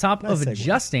on top Nice of segue.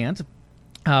 Just Dance,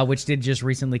 which did just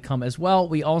recently come as well.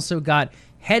 We also got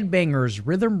Headbangers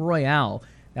Rhythm Royale.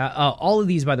 All of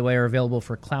these, by the way, are available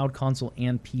for cloud, console,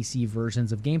 and PC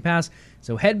versions of Game Pass.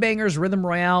 So Headbangers Rhythm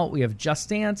Royale, we have Just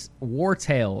Dance, War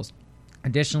Tales.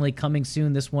 Additionally, coming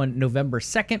soon, this one, November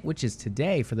 2nd, which is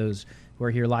today for those who are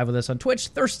here live with us on Twitch,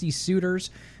 Thirsty Suitors.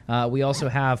 We also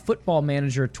have Football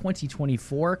Manager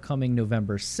 2024 coming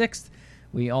November 6th.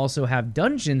 We also have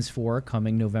Dungeons 4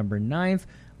 coming November 9th.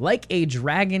 Like a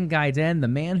Dragon Gaiden, The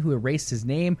Man Who Erased His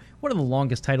Name, one of the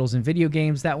longest titles in video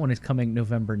games. That one is coming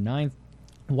November 9th.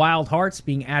 Wild Hearts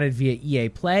being added via EA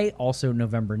Play, also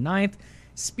November 9th.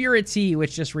 Spirit Tea,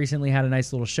 which just recently had a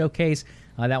nice little showcase.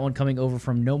 That one coming over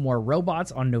from No More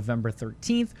Robots on November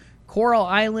 13th. Coral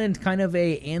Island, kind of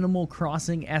a Animal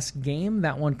Crossing-esque game.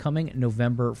 That one coming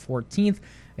November 14th.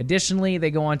 Additionally,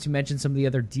 they go on to mention some of the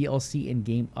other DLC and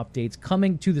game updates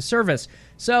coming to the service.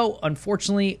 So,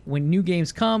 unfortunately, when new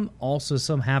games come, also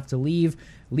some have to leave.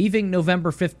 Leaving November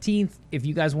 15th, if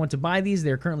you guys want to buy these,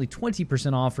 they're currently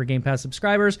 20% off for Game Pass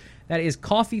subscribers. That is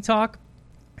Coffee Talk,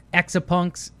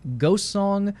 Exapunks, Ghost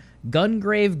Song,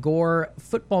 Gungrave Gore,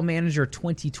 Football Manager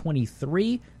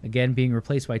 2023, again being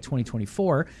replaced by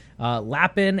 2024,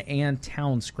 Lappin, and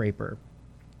Town Scraper.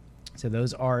 So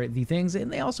those are the things,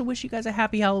 and they also wish you guys a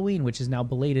happy Halloween, which is now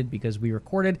belated because we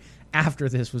recorded after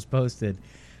this was posted.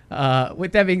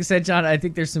 With that being said, John, I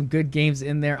think there's some good games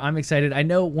in there. I'm excited. I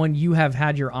know one you have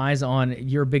had your eyes on.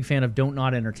 You're a big fan of Don't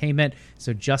Not Entertainment,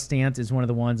 so Just Dance is one of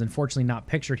the ones, unfortunately not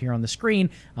pictured here on the screen,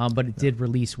 but it did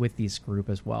release with this group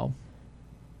as well.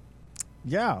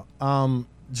 Yeah. I'm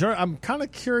kind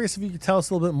of curious if you could tell us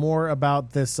a little bit more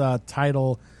about this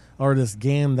title or this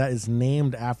game that is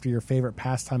named after your favorite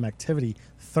pastime activity,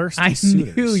 Thirsty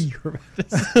Suitors. I knew you were about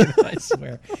to say that, I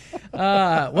swear.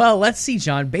 Well, let's see,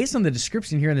 John. Based on the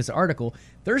description here in this article,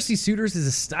 Thirsty Suitors is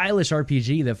a stylish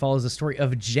RPG that follows the story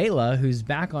of Jayla, who's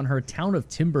back on her town of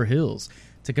Timber Hills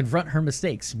to confront her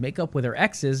mistakes, make up with her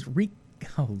exes,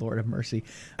 oh, Lord have mercy.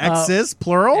 Exes,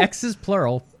 plural? Exes,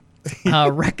 plural.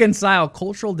 Reconcile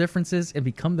cultural differences and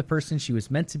become the person she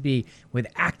was meant to be with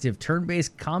active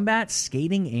turn-based combat,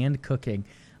 skating, and cooking.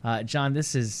 John,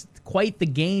 this is quite the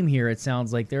game here. It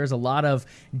sounds like there's a lot of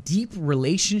deep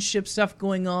relationship stuff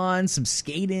going on, some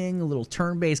skating, a little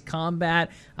turn-based combat.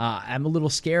 I'm a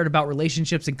little scared about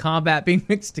relationships and combat being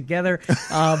mixed together,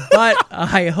 but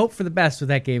I hope for the best with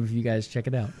that game if you guys check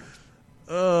it out.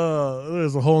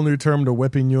 There's a whole new term to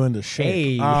whipping you into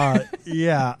shape.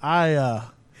 Hey.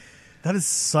 That is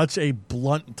such a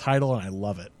blunt title, and I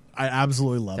love it. I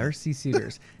absolutely love Thirsty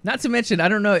Suitors. Not to mention, I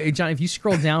don't know, John, if you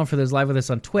scroll down for those live with us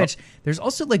on Twitch, there's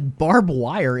also like barbed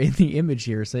wire in the image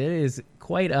here. So it is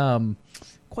quite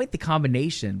the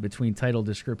combination between title,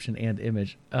 description, and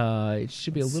image. It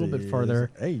should be a little bit farther.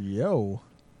 Hey, yo.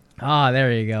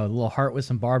 There you go. A little heart with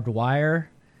some barbed wire.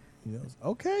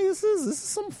 Okay, this is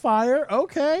some fire.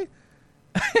 Okay.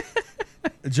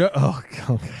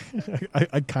 Okay.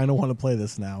 I kind of want to play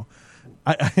this now.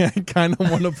 I kind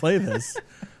of want to play this.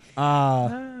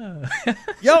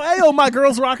 Yo, my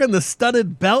girl's rocking the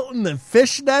studded belt and the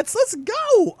fishnets. Let's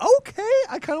go. Okay,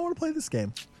 I kind of want to play this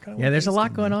game. Yeah, there's a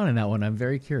lot going on in that one. I'm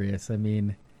very curious. I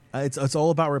mean, it's all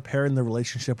about repairing the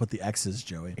relationship with the exes,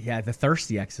 Joey. Yeah, the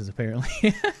thirsty exes,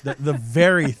 apparently. the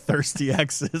very thirsty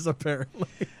exes, apparently.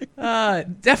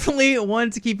 Definitely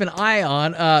one to keep an eye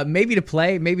on. Maybe to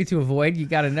play, maybe to avoid. You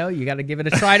got to know. You got to give it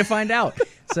a try to find out.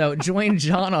 So join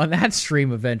John on that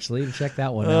stream eventually to check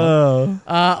that one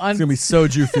out. It's going to be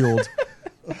soju fueled.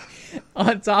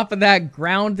 On top of that,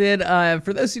 Grounded.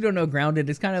 For those who don't know, Grounded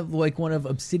is kind of like one of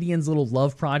Obsidian's little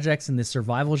love projects in the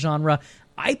survival genre.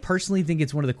 I personally think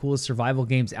it's one of the coolest survival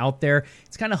games out there.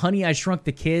 It's kind of Honey, I Shrunk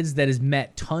the Kids that has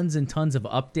met tons and tons of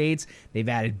updates. They've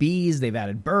added bees, they've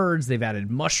added birds, they've added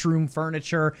mushroom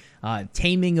furniture,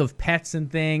 taming of pets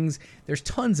and things. There's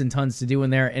tons and tons to do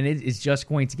in there, and it is just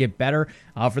going to get better.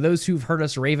 For those who've heard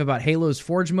us rave about Halo's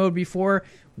Forge mode before,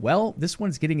 well, this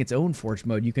one's getting its own Forge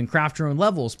mode. You can craft your own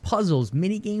levels, puzzles,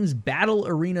 mini-games, battle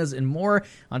arenas, and more.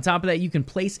 On top of that, you can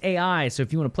place AI. So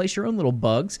if you want to place your own little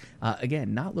bugs,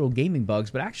 again, not little gaming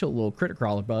bugs, but actual little critter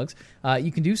crawler bugs,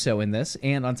 you can do so in this.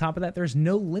 And on top of that, there's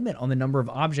no limit on the number of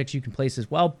objects you can place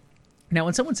as well. Now,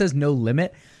 when someone says no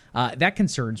limit, that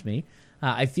concerns me.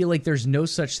 I feel like there's no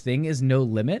such thing as no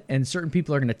limit, and certain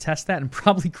people are going to test that and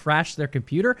probably crash their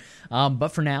computer. But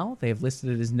for now, they have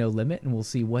listed it as no limit, and we'll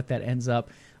see what that ends up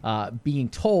being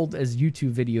told as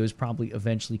YouTube videos probably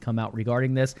eventually come out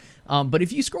regarding this. But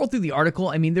if you scroll through the article,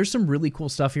 I mean, there's some really cool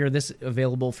stuff here. This is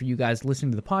available for you guys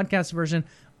listening to the podcast version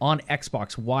on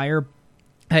Xbox Wire.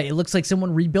 It looks like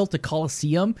someone rebuilt a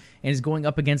Coliseum and is going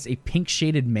up against a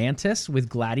pink-shaded mantis with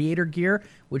gladiator gear,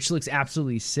 which looks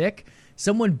absolutely sick.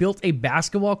 Someone built a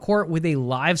basketball court with a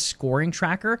live scoring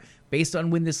tracker based on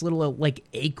when this little, like,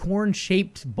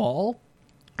 acorn-shaped ball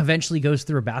eventually goes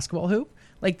through a basketball hoop.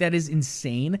 Like, that is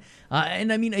insane.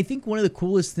 And, I mean, I think one of the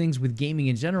coolest things with gaming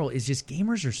in general is just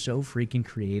gamers are so freaking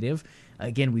creative.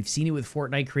 Again, we've seen it with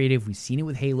Fortnite creative. We've seen it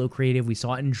with Halo creative. We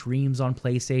saw it in Dreams on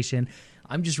PlayStation.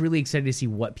 I'm just really excited to see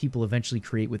what people eventually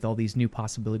create with all these new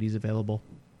possibilities available.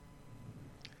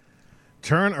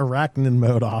 Turn arachnid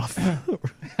mode off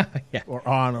yeah. or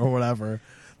on or whatever.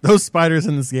 Those spiders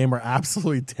in this game are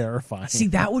absolutely terrifying. See,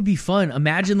 that would be fun.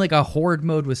 Imagine like a horde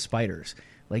mode with spiders.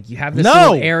 Like you have this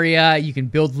little area, you can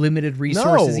build limited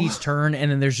resources each turn,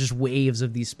 and then there's just waves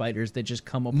of these spiders that just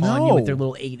come upon you with their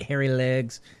little 8 hairy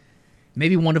legs.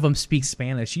 Maybe one of them speaks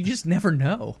Spanish. You just never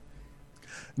know.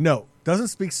 No, doesn't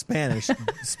speak Spanish.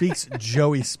 Speaks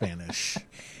Joey Spanish.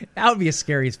 That would be a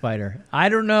scary spider. I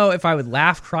don't know if I would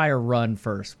laugh, cry, or run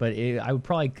first, but I would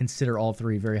probably consider all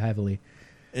three very heavily.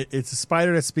 It's a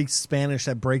spider that speaks Spanish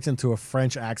that breaks into a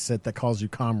French accent that calls you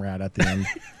comrade at the end.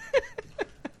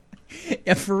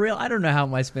 Yeah, for real. I don't know how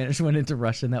my Spanish went into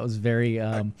Russian. That was very,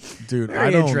 dude.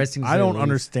 very interesting. I don't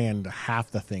understand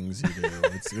half the things you do.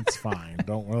 It's fine.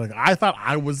 Don't worry. I thought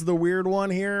I was the weird one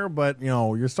here, but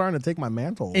you're starting to take my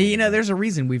mantle. There's a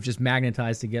reason we've just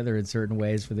magnetized together in certain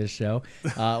ways for this show.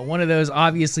 One of those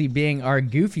obviously being our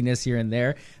goofiness here and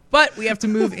there. But we have to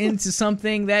move into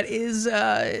something that is,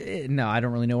 no, I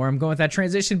don't really know where I'm going with that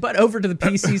transition, but over to the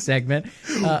PC segment.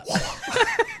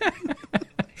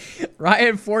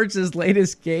 Riot Forge's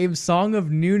latest game, Song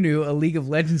of Nunu, a League of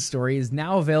Legends story, is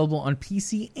now available on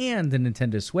PC and the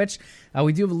Nintendo Switch.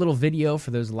 We do have a little video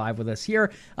for those live with us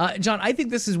here. John, I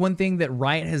think this is one thing that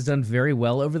Riot has done very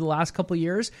well over the last couple of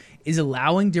years, is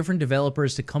allowing different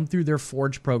developers to come through their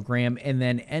Forge program and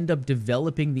then end up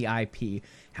developing the IP.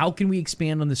 How can we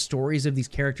expand on the stories of these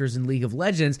characters in League of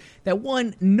Legends that,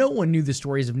 one, no one knew the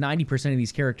stories of 90% of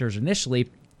these characters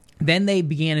initially. Then they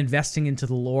began investing into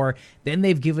the lore. Then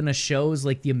they've given us shows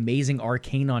like the amazing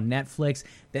Arcane on Netflix.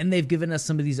 Then they've given us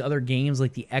some of these other games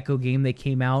like the Echo game that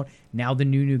came out. Now the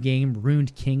Nunu game.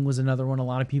 Ruined King was another one a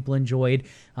lot of people enjoyed.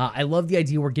 I love the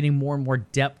idea we're getting more and more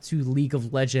depth to League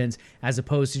of Legends as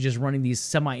opposed to just running these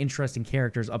semi-interesting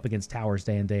characters up against towers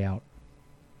day in, day out.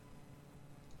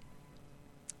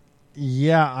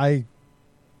 Yeah, I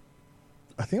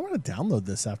think I'm going to download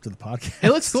this after the podcast. It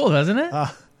looks cool, doesn't it?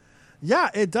 Yeah,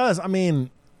 it does. I mean,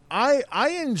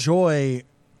 I enjoy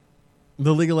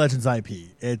the League of Legends IP.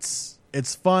 It's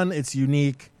fun. It's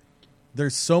unique.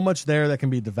 There's so much there that can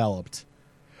be developed.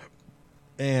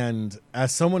 And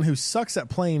as someone who sucks at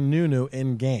playing Nunu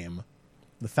in game,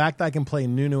 the fact that I can play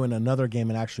Nunu in another game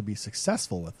and actually be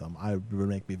successful with them, would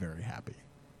make me very happy.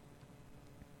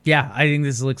 Yeah, I think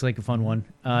this looks like a fun one.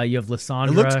 You have Lissandra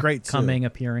it looks great too.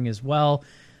 appearing as well.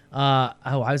 I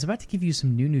was about to give you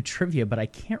some Nunu trivia, but I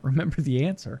can't remember the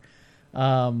answer.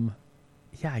 Yeah,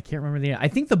 I can't remember the answer. I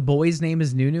think the boy's name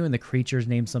is Nunu and the creature's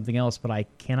name something else, but I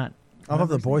cannot. I thought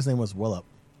the boy's name was LvLUp.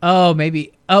 Oh,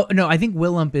 maybe. Oh, no, I think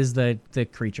LvLUp is the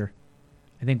creature.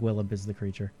 I think LvLUp is the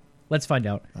creature. Let's find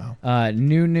out. Oh.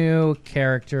 Nunu,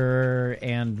 character,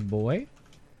 and boy.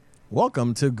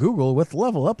 Welcome to Google with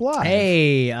LvLUp Live.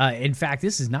 Hey, in fact,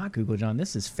 this is not Google, John.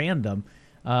 This is fandom.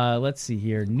 Let's see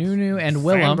here. Nunu and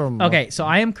LvLUp. Okay, so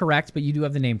I am correct, but you do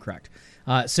have the name correct.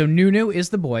 So Nunu is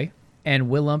the boy, and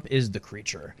LvLUp is the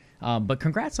creature. But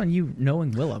congrats on you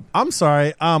knowing LvLUp. I'm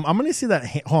sorry. I'm going to see that.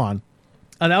 Hold on.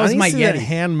 Oh, that was my Yeti. That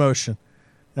hand motion.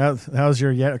 That was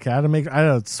your Yeti. Okay, I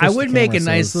would make a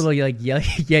nice little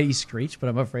Yeti screech, but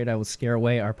I'm afraid I will scare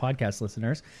away our podcast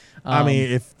listeners. I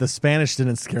mean, if the Spanish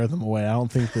didn't scare them away, I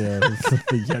don't think the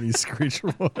Yeti screech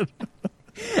would.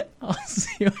 I'll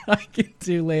see what I can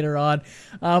do later on.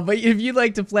 But if you'd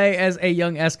like to play as a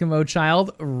young Eskimo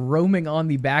child roaming on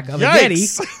the back of a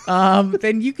Yeti,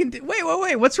 then you can...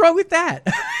 Wait. What's wrong with that?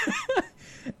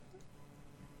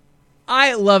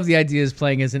 I love the idea of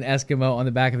playing as an Eskimo on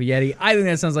the back of a Yeti. I think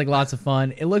that sounds like lots of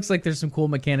fun. It looks like there's some cool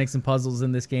mechanics and puzzles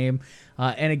in this game.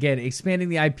 And again, expanding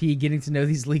the IP, getting to know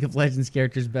these League of Legends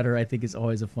characters better, I think is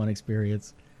always a fun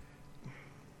experience.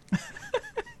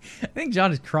 I think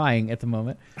John is crying at the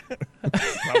moment.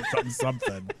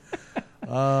 Something.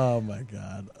 Oh, my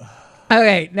God.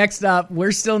 Okay, next up,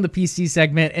 we're still in the PC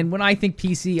segment, and when I think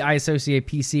PC, I associate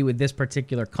PC with this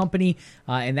particular company,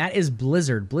 and that is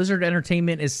Blizzard. Blizzard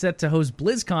Entertainment is set to host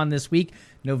BlizzCon this week,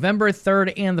 November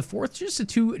 3rd and the 4th, just a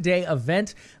 2-day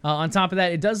event. On top of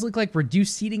that, it does look like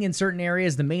reduced seating in certain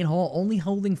areas, the main hall only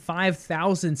holding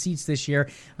 5,000 seats this year.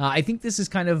 I think this is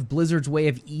kind of Blizzard's way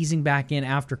of easing back in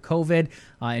after COVID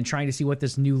and trying to see what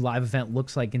this new live event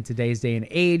looks like in today's day and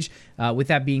age. With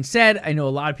that being said, I know a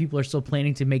lot of people are still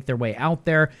planning to make their way out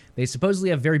there. They supposedly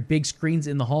have very big screens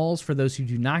in the halls for those who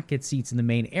do not get seats in the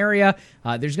main area.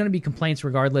 There's going to be complaints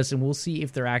regardless, and we'll see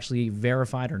if they're actually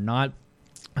verified or not.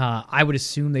 I would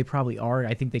assume they probably are.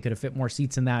 I think they could have fit more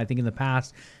seats in that. I think in the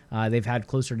past they've had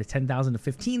closer to 10,000 to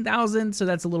 15,000, so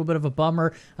that's a little bit of a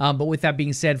bummer. But with that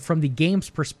being said, from the game's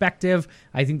perspective,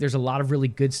 I think there's a lot of really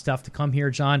good stuff to come here,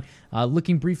 John.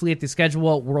 Looking briefly at the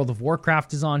schedule, World of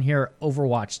Warcraft is on here.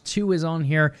 Overwatch 2 is on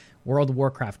here. World of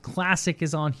Warcraft Classic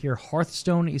is on here.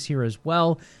 Hearthstone is here as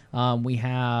well. We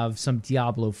have some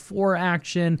Diablo 4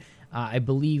 action. I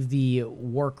believe the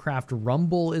Warcraft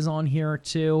Rumble is on here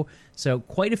too. So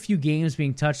quite a few games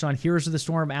being touched on. Heroes of the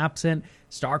Storm absent.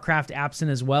 StarCraft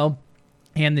absent as well.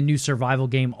 and the new survival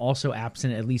game also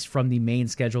absent, at least from the main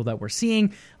schedule that we're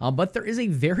seeing. But there is a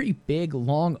very big,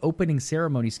 long opening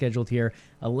ceremony scheduled here,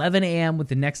 11 a.m. with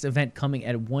the next event coming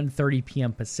at 1:30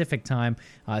 p.m. Pacific time.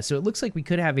 So it looks like we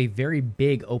could have a very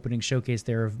big opening showcase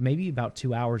there of maybe about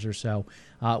 2 hours or so.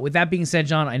 With that being said,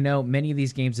 John, I know many of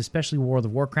these games, especially World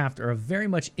of Warcraft, are of very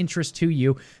much interest to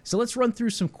you. So let's run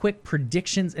through some quick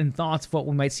predictions and thoughts of what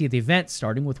we might see at the event,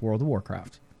 starting with World of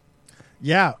Warcraft.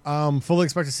 Yeah, fully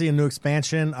expect to see a new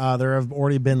expansion. There have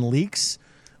already been leaks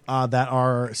that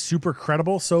are super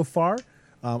credible so far.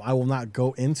 I will not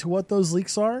go into what those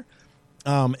leaks are.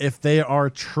 If they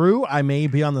are true, I may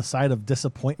be on the side of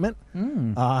disappointment.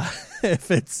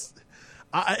 If it's,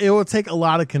 it will take a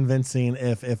lot of convincing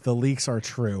if the leaks are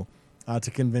true to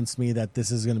convince me that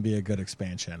this is going to be a good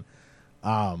expansion.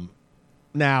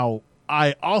 Now,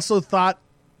 I also thought,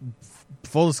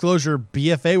 full disclosure,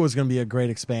 BFA was going to be a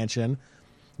great expansion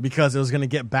because it was going to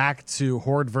get back to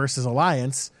Horde versus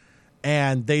Alliance,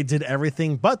 and they did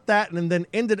everything but that, and then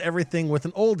ended everything with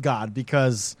an old god,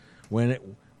 because when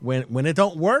it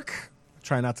don't work,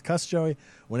 try not to cuss, Joey,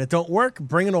 when it don't work,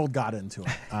 bring an old god into it,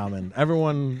 and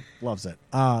everyone loves it.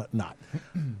 Not.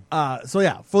 So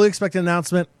yeah, fully expect an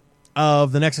announcement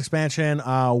of the next expansion,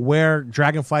 where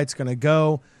Dragonflight's going to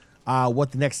go,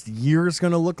 what the next year is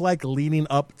going to look like leading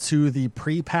up to the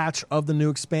pre-patch of the new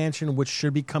expansion, which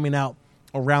should be coming out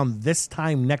around this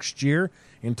time next year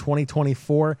in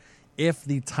 2024. If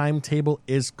the timetable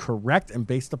is correct and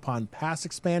based upon past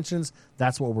expansions,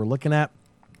 that's what we're looking at.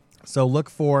 So look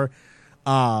for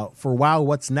WoW,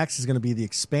 what's next is going to be the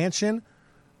expansion,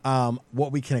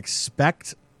 what we can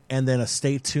expect, and then a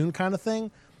stay tuned kind of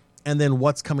thing, and then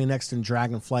what's coming next in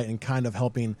Dragonflight, and kind of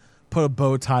helping put a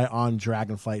bow tie on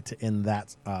Dragonflight to end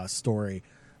that story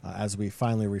as we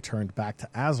finally returned back to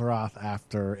Azeroth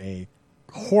after a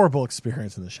horrible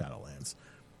experience in the Shadowlands.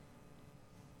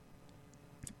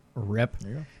 Rip.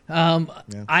 There you go.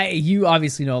 Yeah. You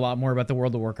obviously know a lot more about the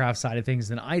World of Warcraft side of things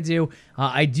than I do.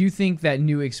 I do think that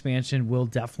new expansion will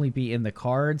definitely be in the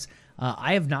cards.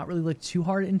 I have not really looked too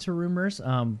hard into rumors,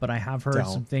 but I have heard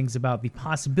some things about the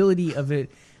possibility of it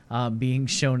being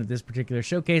shown at this particular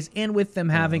showcase, and with them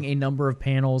having a number of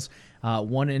panels,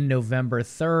 one in November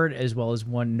 3rd, as well as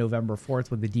one November 4th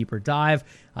with a deeper dive.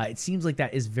 It seems like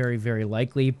that is very, very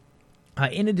likely.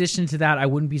 In addition to that, I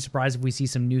wouldn't be surprised if we see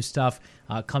some new stuff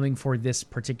coming for this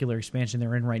particular expansion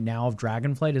they're in right now of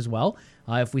Dragonflight as well.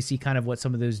 If we see kind of what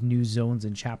some of those new zones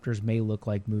and chapters may look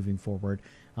like moving forward.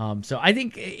 So I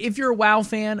think if you're a WoW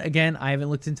fan, again, I haven't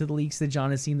looked into the leaks that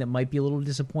John has seen that might be a little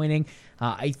disappointing.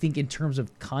 I think in terms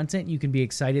of content, you can be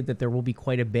excited that there will be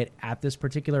quite a bit at this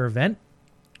particular event.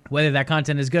 Whether that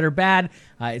content is good or bad,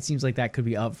 it seems like that could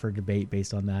be up for debate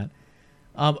based on that.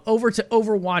 Over to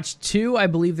Overwatch 2, I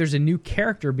believe there's a new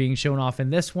character being shown off in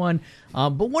this one.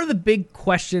 But one of the big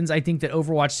questions I think that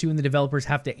Overwatch 2 and the developers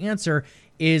have to answer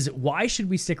is, why should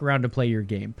we stick around to play your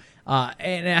game?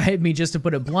 And I mean, just to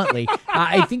put it bluntly,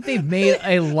 I think they've made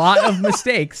a lot of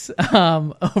mistakes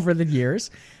over the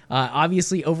years.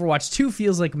 Obviously, Overwatch 2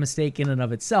 feels like a mistake in and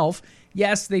of itself.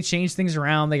 Yes, they changed things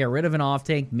around. They got rid of an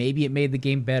off-tank. Maybe it made the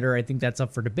game better. I think that's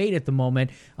up for debate at the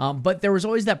moment. But there was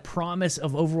always that promise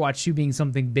of Overwatch 2 being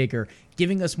something bigger,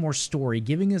 giving us more story,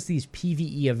 giving us these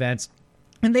PvE events.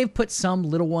 And they've put some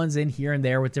little ones in here and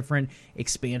there with different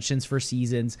expansions for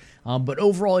seasons. But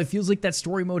overall, it feels like that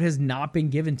story mode has not been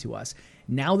given to us.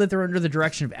 Now that they're under the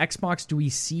direction of Xbox, do we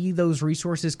see those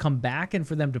resources come back and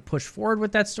for them to push forward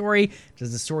with that story?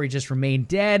 Does the story just remain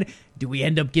dead? Do we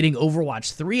end up getting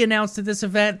Overwatch 3 announced at this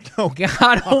event? Oh,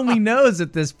 God only knows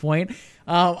at this point.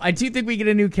 I do think we get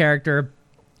a new character,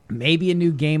 maybe a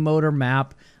new game mode or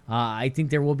map. I think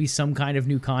there will be some kind of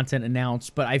new content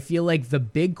announced, but I feel like the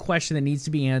big question that needs to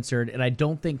be answered, and I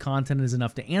don't think content is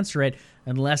enough to answer it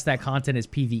unless that content is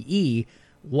PvE,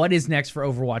 what is next for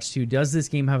Overwatch 2? Does this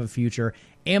game have a future?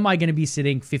 Am I going to be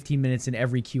sitting 15 minutes in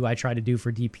every queue I try to do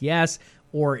for DPS,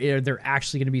 or are there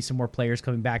actually going to be some more players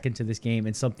coming back into this game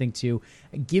and something to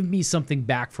give me something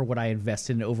back for what I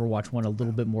invested in Overwatch 1 a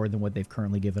little bit more than what they've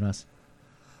currently given us?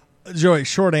 Joey,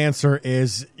 short answer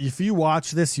is, if you watch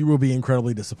this, you will be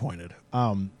incredibly disappointed.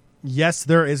 Yes,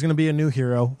 there is going to be a new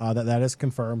hero. That is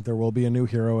confirmed. There will be a new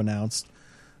hero announced.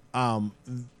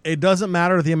 It doesn't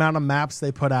matter the amount of maps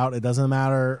they put out. It doesn't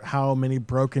matter how many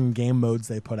broken game modes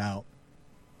they put out.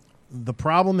 The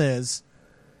problem is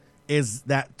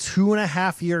that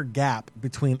 2.5 year gap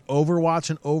between Overwatch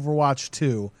and Overwatch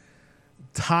 2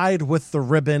 tied with the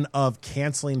ribbon of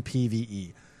canceling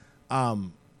PvE.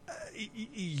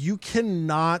 You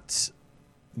cannot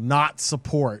not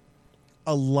support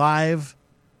a live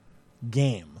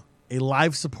game, a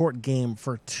live support game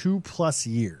for 2+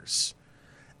 years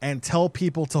and tell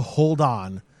people to hold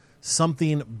on.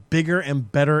 Something bigger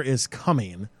and better is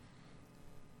coming.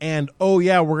 And, oh,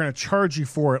 yeah, we're going to charge you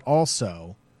for it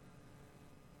also.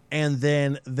 And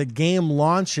then the game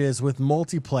launches with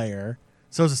multiplayer.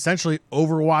 So it's essentially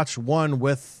Overwatch 1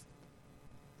 with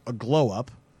a glow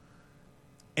up.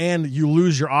 And you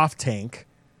lose your off tank.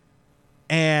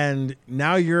 And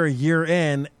now you're a year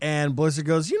in, and Blizzard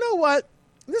goes, you know what?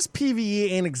 This PvE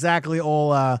ain't exactly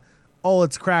all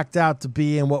it's cracked out to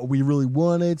be and what we really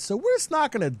wanted, so we're just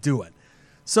not going to do it.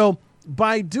 So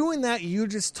by doing that, you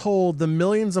just told the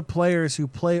millions of players who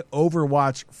play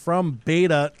Overwatch from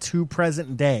beta to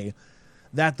present day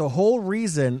that the whole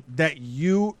reason that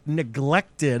you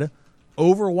neglected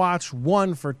Overwatch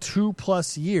 1 for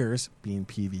 2+ years, being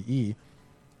PvE,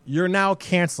 you're now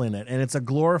canceling it, and it's a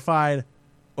glorified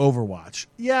Overwatch.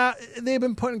 Yeah, they've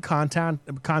been putting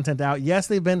content out. Yes,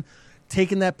 they've been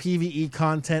taking that PvE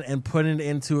content and putting it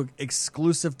into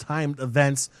exclusive timed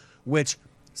events, which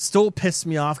still piss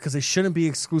me off because they shouldn't be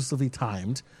exclusively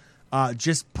timed.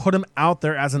 Just put them out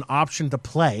there as an option to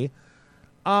play.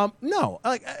 No,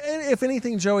 like, if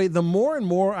anything, Joey, the more and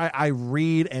more I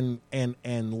read and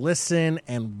listen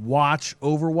and watch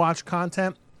Overwatch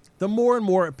content, the more and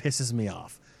more it pisses me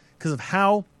off because of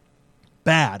how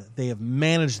bad they have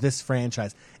managed this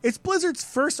franchise. It's Blizzard's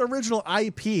first original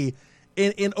IP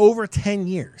in over 10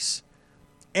 years.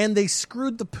 And they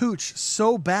screwed the pooch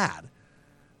so bad.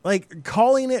 Like,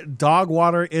 calling it dog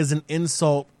water is an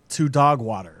insult to dog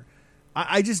water.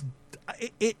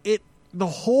 The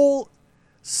whole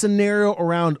scenario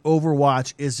around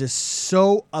Overwatch is just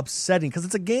so upsetting because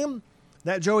it's a game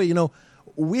that, Joey, you know,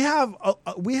 we have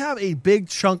a big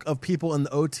chunk of people in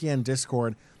the OTN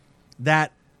Discord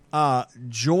that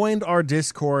joined our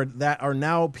Discord that are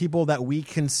now people that we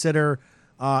consider,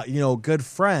 good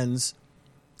friends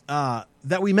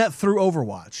that we met through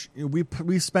Overwatch.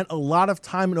 We've spent a lot of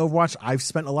time in Overwatch. I've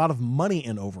spent a lot of money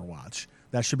in Overwatch.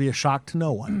 That should be a shock to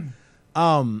no one.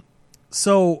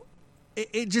 So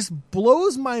it just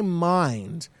blows my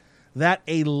mind that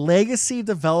a legacy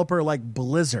developer like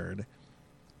Blizzard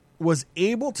was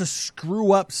able to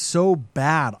screw up so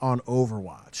bad on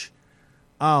Overwatch.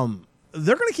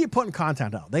 They're going to keep putting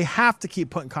content out. They have to keep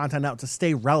putting content out to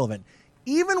stay relevant.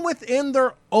 Even within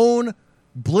their own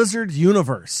Blizzard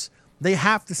universe, they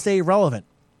have to stay relevant.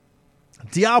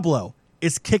 Diablo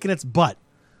is kicking its butt.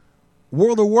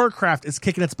 World of Warcraft is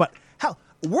kicking its butt. Hell,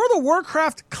 World of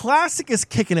Warcraft Classic is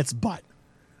kicking its butt.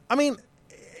 I mean,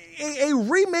 a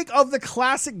remake of the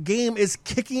classic game is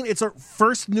kicking its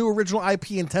first new original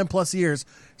IP in 10+ years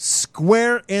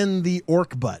square in the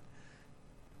orc butt.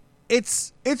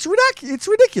 It's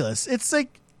ridiculous. It's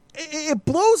like, it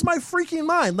blows my freaking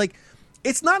mind. Like,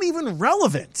 it's not even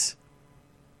relevant.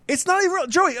 It's not even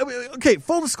Joey, okay,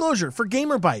 full disclosure, for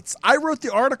Gamer Bites, I wrote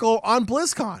the article on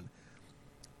BlizzCon.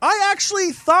 I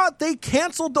actually thought they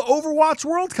canceled the Overwatch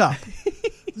World Cup.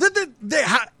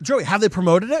 Joey, have they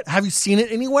promoted it? Have you seen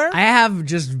it anywhere? I have,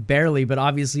 just barely, but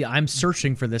obviously I'm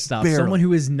searching for this stuff. Barely. Someone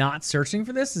who is not searching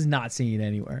for this is not seeing it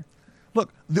anywhere.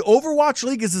 Look, the Overwatch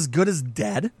League is as good as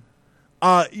dead.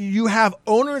 You have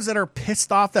owners that are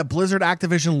pissed off that Blizzard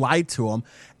Activision lied to them.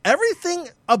 Everything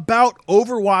about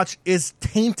Overwatch is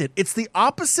tainted. It's the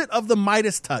opposite of the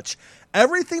Midas touch.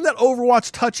 Everything that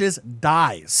Overwatch touches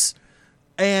dies.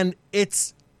 And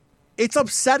it's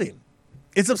upsetting.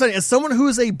 It's upsetting. As someone who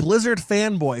is a Blizzard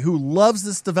fanboy, who loves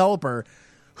this developer,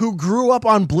 who grew up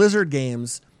on Blizzard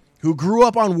games, who grew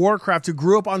up on Warcraft, who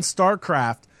grew up on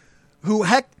StarCraft, who,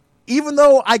 heck, even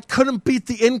though I couldn't beat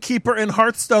the Innkeeper in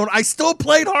Hearthstone, I still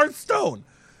played Hearthstone.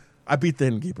 I beat the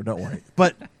Innkeeper, don't worry.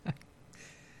 But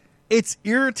it's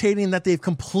irritating that they've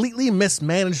completely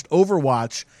mismanaged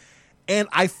Overwatch, and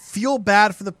I feel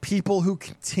bad for the people who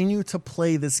continue to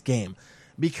play this game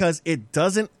because it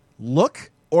doesn't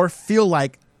look or feel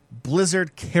like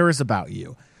Blizzard cares about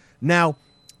you. Now,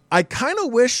 I kind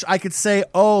of wish I could say,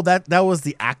 oh, that was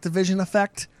the Activision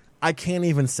effect. I can't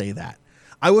even say that.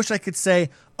 I wish I could say,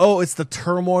 oh, it's the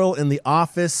turmoil in the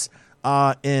office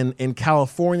in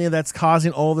California that's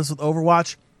causing all this with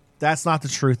Overwatch. That's not the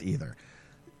truth either.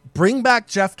 Bring back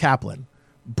Jeff Kaplan.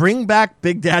 Bring back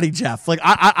Big Daddy Jeff. Like,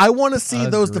 I want to see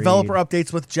those developer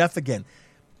updates with Jeff again.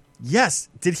 Yes,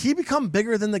 did he become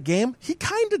bigger than the game? He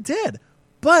kind of did.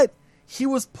 But he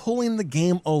was pulling the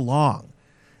game along.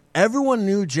 Everyone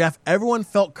knew Jeff. Everyone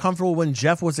felt comfortable when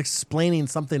Jeff was explaining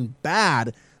something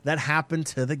bad that happened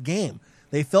to the game.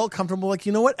 They felt comfortable, like,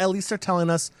 you know what? At least they're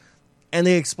telling us, and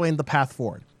they explained the path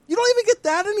forward. You don't even get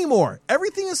that anymore.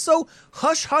 Everything is so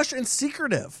hush-hush and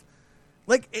secretive.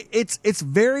 like it's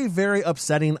very, very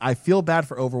upsetting. I feel bad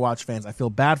for Overwatch fans. I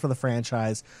feel bad for the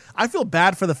franchise. I feel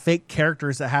bad for the fake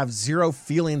characters that have zero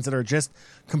feelings, that are just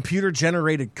computer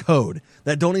generated code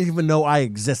that don't even know I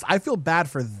exist. I feel bad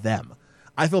for them.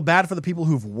 I feel bad for the people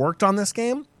who've worked on this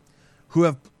game, who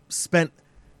have spent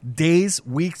days,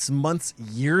 weeks, months,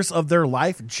 years of their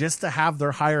life just to have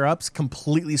their higher ups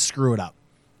completely screw it up.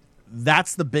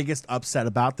 That's the biggest upset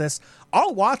about this.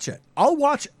 I'll watch it. I'll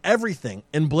watch everything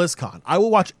in BlizzCon. I will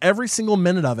watch every single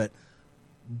minute of it.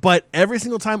 But every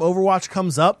single time Overwatch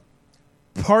comes up,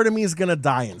 part of me is going to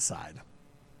die inside.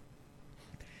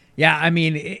 Yeah, I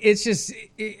mean, it's just,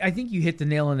 I think you hit the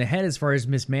nail on the head as far as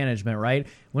mismanagement, right?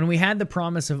 When we had the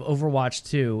promise of Overwatch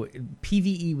 2,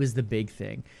 PvE was the big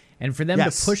thing. And for them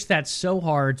to push that so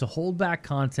hard, to hold back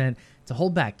content, to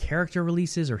hold back character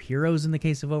releases or heroes in the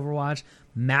case of Overwatch,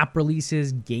 map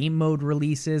releases, game mode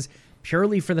releases,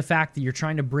 purely for the fact that you're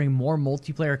trying to bring more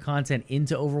multiplayer content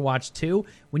into Overwatch 2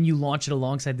 when you launch it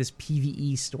alongside this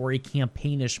PvE story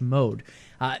campaignish mode.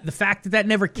 The fact that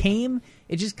never came,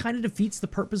 it just kind of defeats the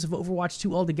purpose of Overwatch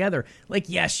 2 altogether. Like,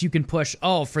 yes, you can push,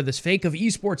 for this fake of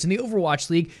esports in the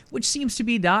Overwatch League, which seems to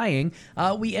be dying,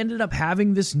 we ended up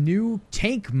having this new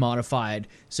tank modified.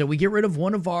 So we get rid of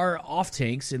one of our off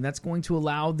tanks, and that's going to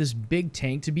allow this big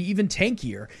tank to be even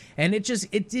tankier. And it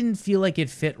didn't feel like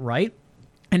it fit right.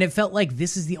 And it felt like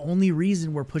this is the only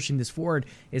reason we're pushing this forward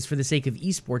is for the sake of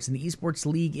esports. And the esports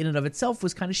league in and of itself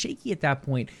was kind of shaky at that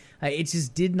point. It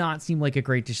just did not seem like a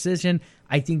great decision.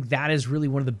 I think that is really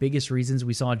one of the biggest reasons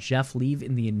we saw Jeff leave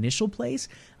in the initial place.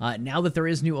 Now that there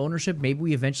is new ownership, maybe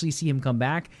we eventually see him come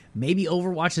back. Maybe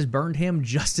Overwatch has burned him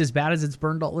just as bad as it's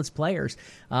burned all its players.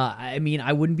 I mean,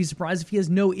 I wouldn't be surprised if he has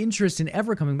no interest in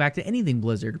ever coming back to anything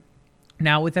Blizzard.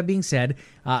 Now, with that being said,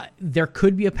 there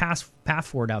could be a path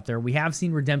forward out there. We have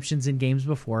seen redemptions in games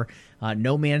before.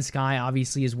 No Man's Sky,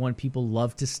 obviously, is one people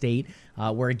love to state,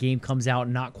 where a game comes out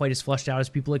not quite as fleshed out as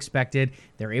people expected.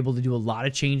 They're able to do a lot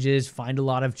of changes, find a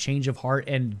lot of change of heart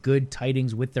and good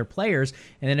tidings with their players,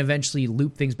 and then eventually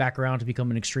loop things back around to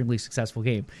become an extremely successful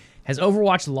game. Has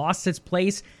Overwatch lost its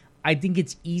place? I think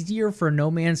it's easier for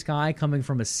No Man's Sky coming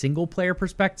from a single-player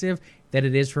perspective than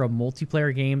it is for a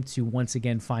multiplayer game to once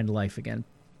again find life again.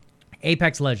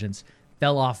 Apex Legends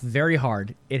fell off very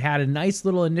hard. It had a nice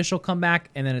little initial comeback,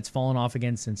 and then it's fallen off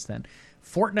again since then.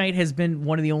 Fortnite has been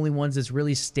one of the only ones that's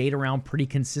really stayed around pretty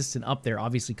consistent up there.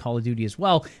 Obviously, Call of Duty as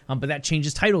well, but that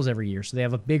changes titles every year, so they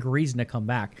have a big reason to come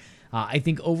back. I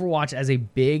think Overwatch as a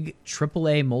big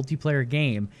AAA multiplayer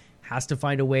game has to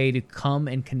find a way to come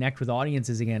and connect with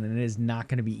audiences again, and it is not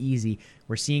going to be easy.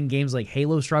 We're seeing games like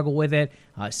Halo struggle with it,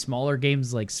 smaller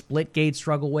games like Splitgate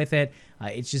struggle with it.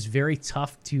 It's just very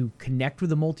tough to connect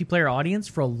with a multiplayer audience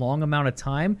for a long amount of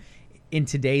time in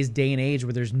today's day and age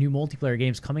where there's new multiplayer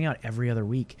games coming out every other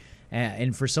week.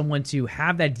 And for someone to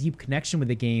have that deep connection with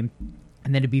the game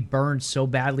and then to be burned so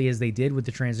badly as they did with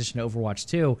the transition to Overwatch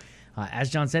 2, as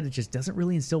John said, it just doesn't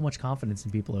really instill much confidence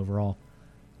in people overall.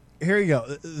 Here you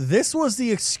go. This was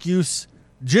the excuse,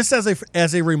 just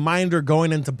as a reminder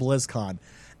going into BlizzCon.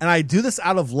 And I do this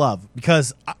out of love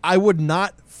because I would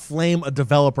not flame a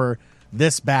developer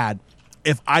this bad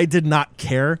if I did not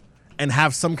care and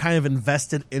have some kind of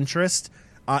invested interest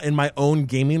in my own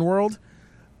gaming world.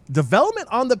 Development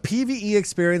on the PvE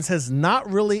experience hasn't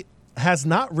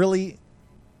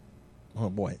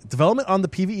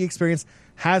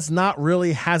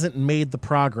made the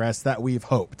progress that we've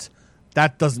hoped.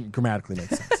 That doesn't grammatically make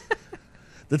sense.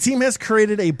 The team has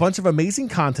created a bunch of amazing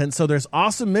content, so there's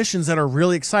awesome missions that are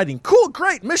really exciting. Cool,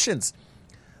 great missions.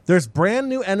 There's brand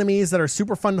new enemies that are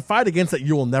super fun to fight against that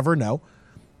you will never know.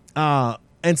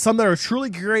 And some that are truly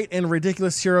great and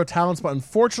ridiculous hero talents, but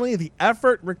unfortunately, the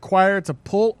effort required to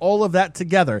pull all of that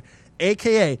together,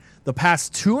 aka the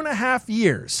past 2.5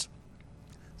 years,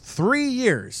 3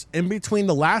 years in between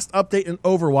the last update in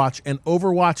Overwatch and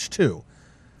Overwatch 2,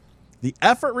 the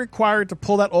effort required to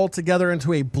pull that all together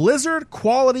into a Blizzard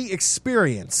quality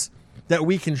experience that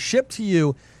we can ship to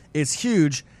you is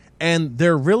huge, and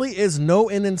there really is no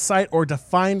end in sight or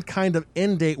defined kind of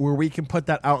end date where we can put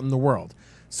that out in the world.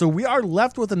 So we are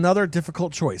left with another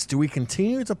difficult choice. Do we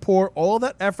continue to pour all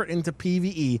that effort into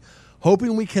PvE,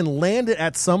 hoping we can land it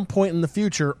at some point in the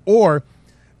future, or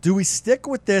do we stick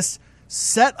with this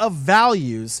set of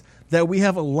values that we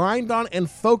have aligned on and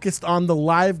focused on the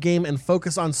live game and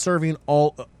focus on serving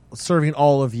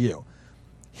all of you?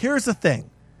 Here's the thing.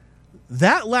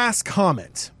 That last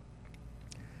comment,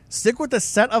 stick with the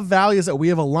set of values that we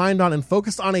have aligned on and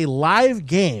focused on a live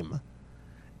game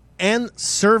and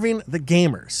serving the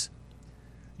gamers.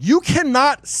 You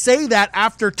cannot say that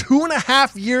after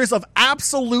 2.5 years of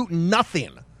absolute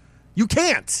nothing. You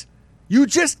can't. You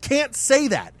just can't say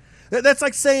that. That's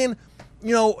like saying,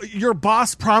 your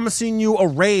boss promising you a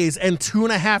raise and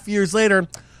 2.5 years later,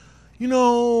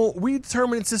 we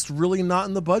determined it's just really not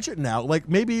in the budget now. Like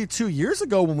maybe 2 years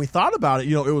ago when we thought about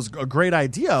it, it was a great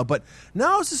idea, but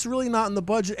now it's just really not in the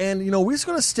budget. And, we're just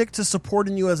going to stick to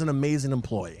supporting you as an amazing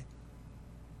employee.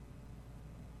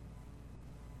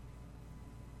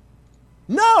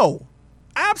 No,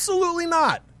 absolutely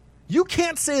not. You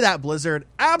can't say that, Blizzard.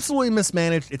 Absolutely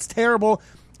mismanaged. It's terrible.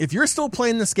 If you're still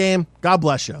playing this game, God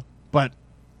bless you. But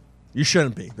you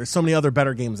shouldn't be. There's so many other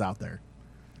better games out there.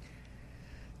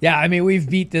 Yeah, I mean, we've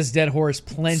beat this dead horse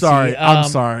plenty. Sorry, I'm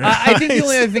sorry. I think the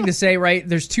only other thing to say, right,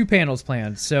 there's 2 panels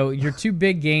planned. So your 2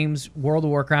 big games, World of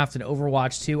Warcraft and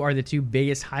Overwatch 2, are the 2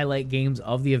 biggest highlight games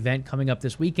of the event coming up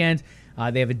this weekend.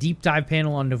 They have a deep dive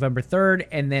panel on November 3rd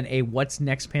and then a What's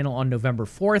Next panel on November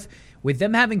 4th. With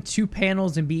them having 2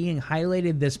 panels and being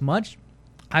highlighted this much,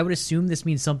 I would assume this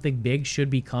means something big should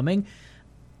be coming.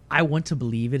 I want to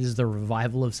believe it is the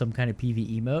revival of some kind of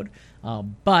PvE mode,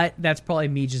 but that's probably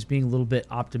me just being a little bit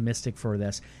optimistic for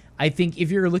this. I think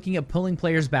if you're looking at pulling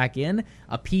players back in,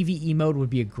 a PvE mode would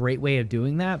be a great way of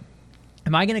doing that.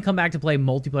 Am I going to come back to play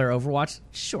multiplayer Overwatch?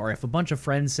 Sure, if a bunch of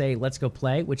friends say, let's go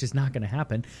play, which is not going to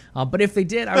happen. But if they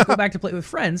did, I would go back to play with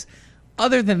friends.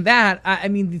 Other than that, I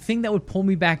mean, the thing that would pull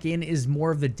me back in is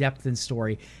more of the depth and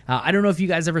story. I don't know if you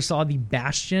guys ever saw the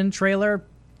Bastion trailer.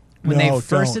 When they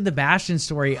first did the Bastion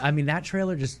story, I mean, that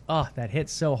trailer just, that hit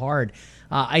so hard.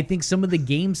 I think some of the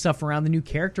game stuff around the new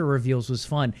character reveals was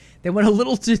fun. They went a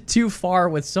little too far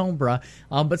with Sombra,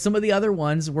 but some of the other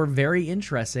ones were very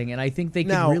interesting, and I think they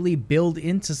could really build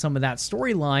into some of that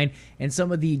storyline and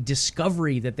some of the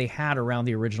discovery that they had around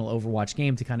the original Overwatch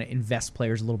game to kind of invest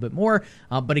players a little bit more.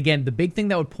 But again, the big thing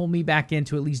that would pull me back in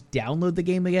to at least download the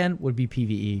game again would be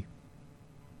PvE.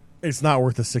 It's not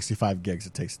worth the 65 gigs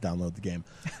it takes to download the game.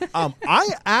 I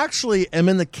actually am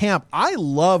in the camp. I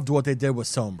loved what they did with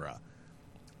Sombra.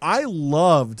 I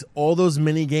loved all those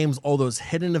mini games, all those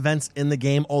hidden events in the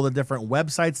game, all the different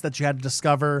websites that you had to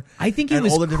discover. I think it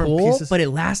was cool, but it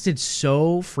lasted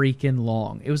so freaking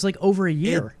long. It was like over a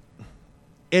year.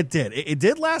 It did. It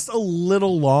did last a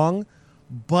little long,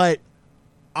 but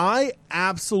I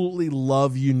absolutely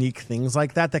love unique things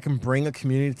like that can bring a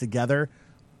community together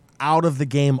out of the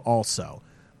game also.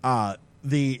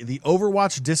 The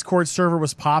Overwatch Discord server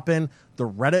was popping. The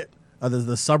Reddit,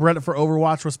 the subreddit for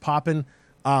Overwatch was popping.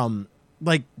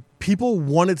 Like people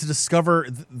wanted to discover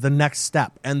the next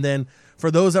step. And then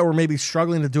for those that were maybe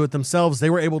struggling to do it themselves,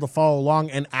 they were able to follow along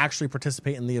and actually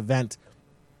participate in the event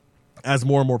as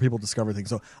more and more people discover things.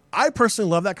 So I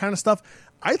personally love that kind of stuff.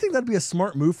 I think that'd be a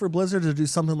smart move for Blizzard to do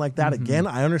something like that again.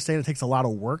 I understand it takes a lot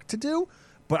of work to do,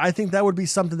 but I think that would be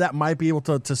something that might be able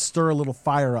to stir a little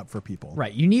fire up for people.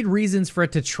 Right. You need reasons for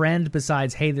it to trend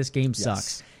besides, hey, this game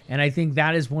sucks. And I think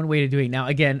that is one way to do it. Now,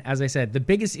 again, as I said, the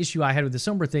biggest issue I had with the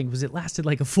Sombra thing was it lasted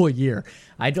like a full year.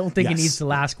 I don't think it needs to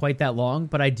last quite that long,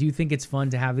 but I do think it's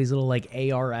fun to have these little like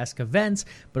AR-esque events,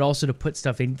 but also to put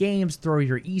stuff in games, throw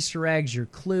your Easter eggs, your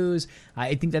clues.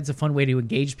 I think that's a fun way to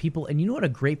engage people. And you know what a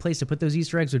great place to put those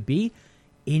Easter eggs would be?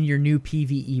 In your new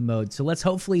PvE mode. So let's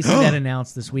hopefully see that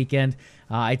announced this weekend.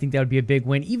 I think that would be a big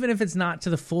win, even if it's not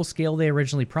to the full scale they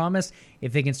originally promised.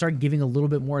 If they can start giving a little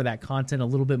bit more of that content, a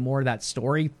little bit more of that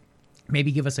story,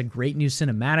 maybe give us a great new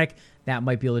cinematic, that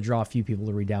might be able to draw a few people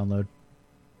to re-download.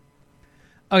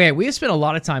 Okay, we have spent a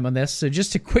lot of time on this, so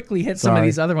just to quickly hit some of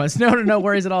these other ones. No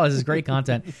worries at all. This is great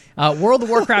content. World of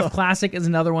Warcraft Classic is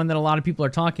another one that a lot of people are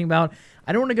talking about.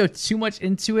 I don't want to go too much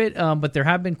into it, but there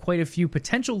have been quite a few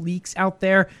potential leaks out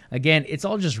there. Again, it's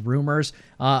all just rumors.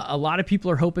 A lot of people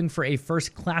are hoping for a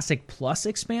first Classic Plus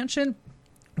expansion.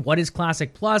 What is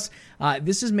Classic Plus?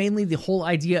 This is mainly the whole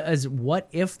idea as what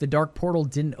if the Dark Portal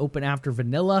didn't open after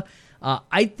Vanilla?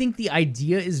 I think the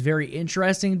idea is very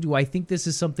interesting. Do I think this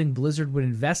is something Blizzard would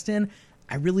invest in?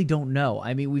 I really don't know.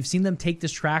 I mean, we've seen them take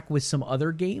this track with some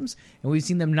other games, and we've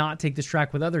seen them not take this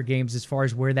track with other games as far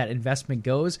as where that investment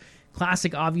goes.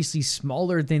 Classic, obviously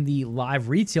smaller than the live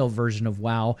retail version of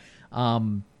WoW.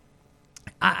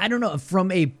 I don't know.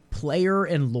 From a player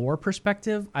and lore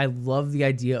perspective, I love the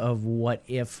idea of what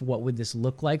would this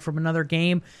look like from another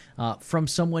game. From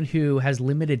someone who has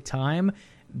limited time,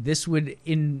 this would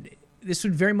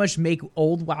very much make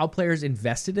old WoW players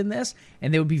invested in this,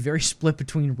 and they would be very split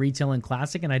between retail and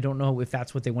classic, and I don't know if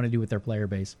that's what they want to do with their player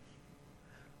base.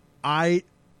 I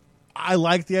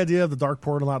like the idea of the Dark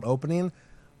Portal not opening,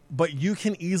 but you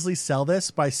can easily sell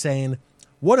this by saying,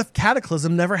 what if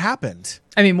Cataclysm never happened?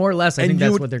 I mean, more or less, I think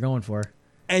that's what they're going for.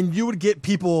 And you would get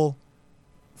people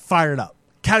fired up.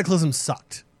 Cataclysm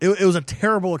sucked. It was a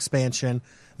terrible expansion.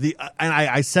 And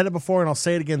I said it before and I'll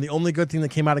say it again. The only good thing that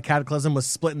came out of Cataclysm was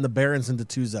splitting the Barons into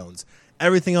 2 zones.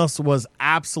 Everything else was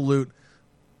absolute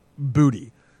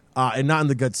booty, and not in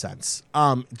the good sense.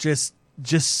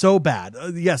 Just so bad.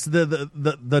 Yes, the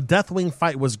Deathwing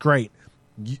fight was great,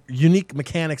 unique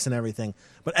mechanics and everything,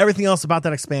 but everything else about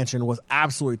that expansion was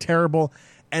absolutely terrible,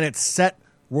 and it set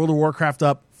World of Warcraft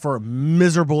up for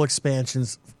miserable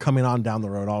expansions coming on down the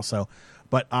road also.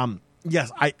 But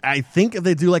yes, I think if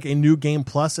they do like a new game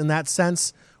plus in that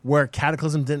sense where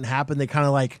Cataclysm didn't happen, they kind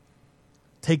of like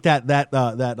take that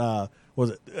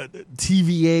was it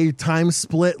TVA time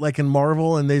split like in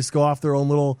Marvel, and they just go off their own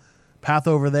little path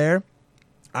over there.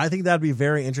 I think that'd be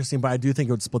very interesting, but I do think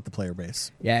it would split the player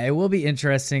base. Yeah, it will be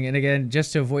interesting. And again,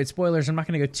 just to avoid spoilers, I'm not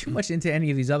going to go too much into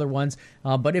any of these other ones.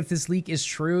 But if this leak is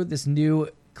true, this new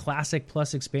Classic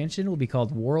Plus expansion will be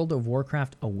called World of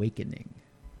Warcraft Awakening.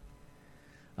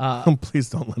 Please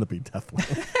don't let it be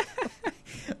Deathwing.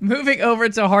 Moving over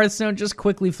to Hearthstone, just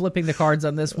quickly flipping the cards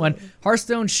on this one.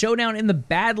 Hearthstone Showdown in the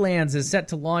Badlands is set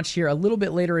to launch here a little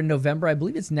bit later in November. I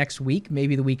believe it's next week,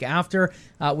 maybe the week after.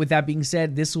 With that being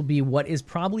said, this will be what is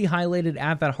probably highlighted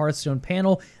at that Hearthstone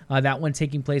panel. That one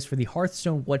taking place for the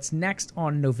Hearthstone What's Next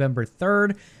on November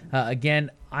 3rd.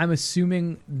 Again, I'm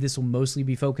assuming this will mostly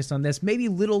be focused on this. Maybe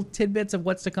little tidbits of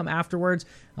what's to come afterwards.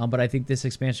 But I think this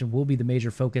expansion will be the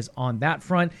major focus on that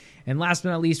front. And last but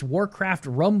not least, Warcraft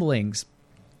Rumblings.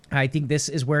 I think this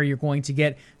is where you're going to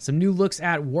get some new looks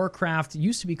at Warcraft. It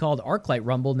used to be called Arclight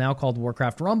Rumble, now called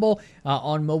Warcraft Rumble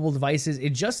on mobile devices. It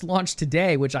just launched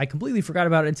today, which I completely forgot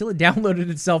about until it downloaded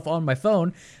itself on my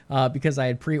phone because I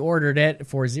had pre-ordered it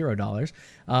for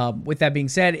 $0. With that being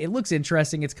said, it looks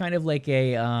interesting. It's kind of like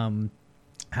a,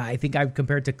 I think I've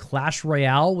compared to Clash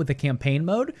Royale with a campaign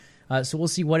mode. So we'll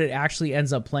see what it actually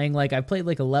ends up playing like. I've played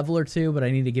like a level or two, but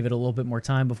I need to give it a little bit more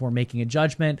time before making a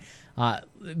judgment.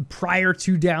 Prior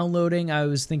to downloading, I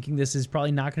was thinking this is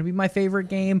probably not going to be my favorite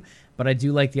game, but I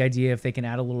do like the idea if they can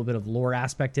add a little bit of lore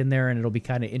aspect in there, and it'll be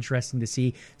kind of interesting to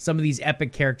see some of these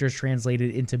epic characters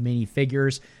translated into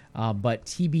minifigures. But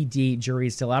TBD, jury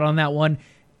is still out on that one.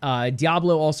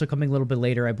 Diablo also coming a little bit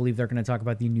later. I believe they're going to talk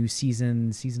about the new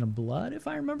season of Blood, if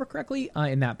I remember correctly,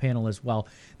 in that panel as well.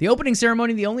 The opening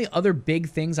ceremony, the only other big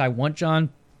things I want, John,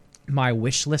 my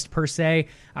wish list per se,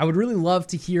 I would really love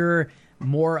to hear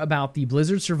more about the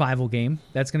Blizzard survival game.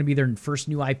 That's going to be their first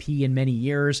new IP in many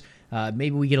years.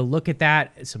 Maybe we get a look at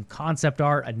that, some concept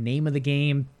art, a name of the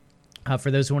game.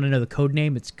 For those who want to know the code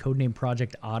name, it's Codename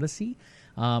Project Odyssey.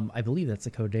 I believe that's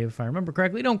the code name, if I remember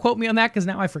correctly. Don't quote me on that because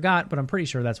now I forgot, but I'm pretty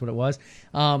sure that's what it was.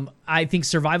 I think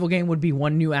survival game would be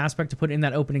one new aspect to put in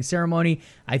that opening ceremony.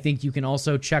 I think you can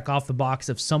also check off the box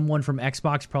of someone from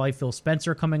Xbox, probably Phil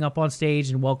Spencer, coming up on stage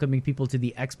and welcoming people to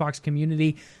the Xbox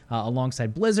community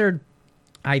alongside Blizzard.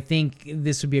 I think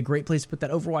this would be a great place to put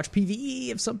that Overwatch PvE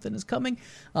if something is coming.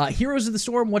 Heroes of the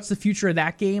Storm, what's the future of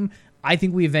that game? I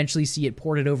think we eventually see it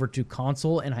ported over to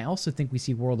console, and I also think we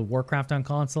see World of Warcraft on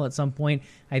console at some point.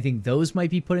 I think those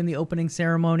might be put in the opening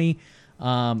ceremony.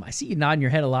 I see you nodding your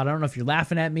head a lot. I don't know if you're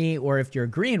laughing at me or if you're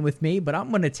agreeing with me, but I'm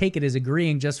going to take it as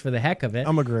agreeing just for the heck of it.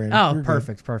 I'm agreeing. Oh, You're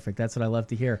perfect. That's what I love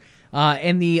to hear.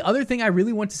 And the other thing I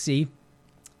really want to see,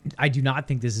 I do not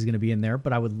think this is going to be in there,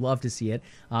 but I would love to see it,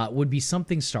 would be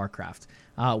something StarCraft.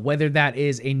 Whether that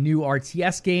is a new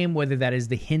RTS game, whether that is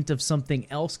the hint of something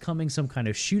else coming, some kind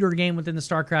of shooter game within the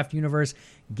StarCraft universe,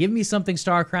 give me something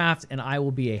StarCraft, and I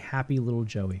will be a happy little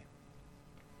Joey.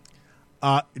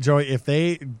 Joey, if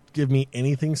they give me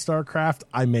anything StarCraft,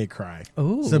 I may cry.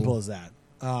 Ooh. Simple as that.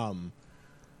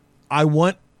 I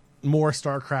want more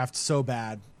StarCraft so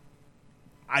bad.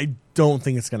 I don't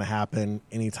think it's going to happen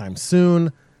anytime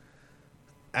soon.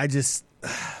 It's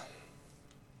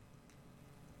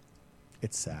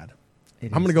sad. I'm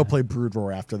going to go play Brood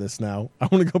Roar after this now. I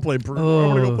want to go play Brood Roar. I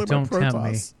want to go play don't my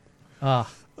Protoss. Tempt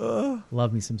me.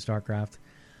 Love me some StarCraft.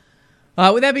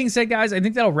 With that being said, guys, I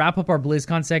think that'll wrap up our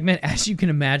BlizzCon segment. As you can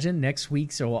imagine, next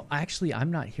week, actually,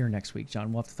 I'm not here next week,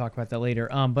 John. We'll have to talk about that later.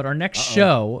 But our next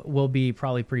show will be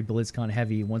probably pretty BlizzCon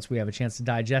heavy once we have a chance to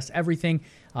digest everything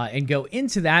and go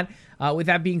into that. With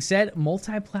that being said,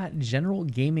 multi-plat general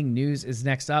gaming news is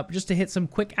next up. Just to hit some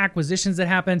quick acquisitions that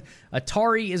happened,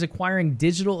 Atari is acquiring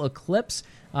Digital Eclipse.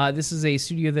 This is a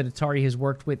studio that Atari has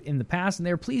worked with in the past, and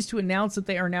they're pleased to announce that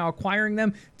they are now acquiring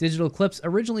them. Digital Eclipse,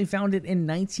 originally founded in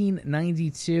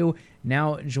 1992,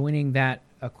 now joining that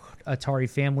Atari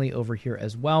family over here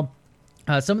as well.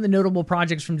 Some of the notable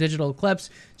projects from Digital Eclipse: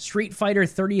 Street Fighter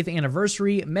 30th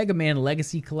Anniversary, Mega Man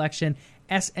Legacy Collection,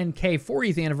 SNK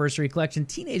 40th Anniversary Collection,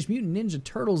 Teenage Mutant Ninja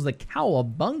Turtles, the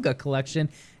Cowabunga Collection,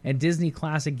 and Disney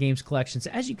Classic Games Collection. So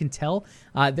as you can tell,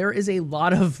 there is a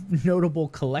lot of notable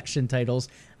collection titles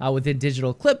within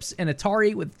Digital Eclipse and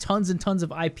Atari, with tons and tons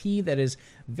of IP that is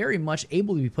very much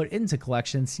able to be put into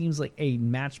collections. Seems like a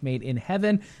match made in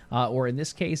heaven, or in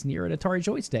this case, near an Atari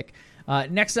joystick.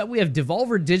 Next up, we have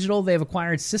Devolver Digital. They've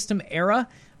acquired System Era.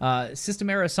 System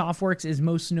Era Softworks is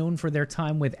most known for their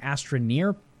time with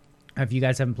Astroneer. If you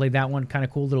guys haven't played that one, kind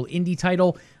of cool little indie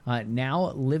title.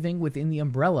 Now living within the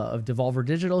umbrella of Devolver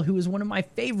Digital, who is one of my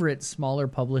favorite smaller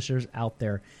publishers out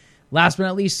there. Last but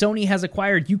not least, Sony has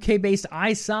acquired UK-based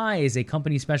iSize, a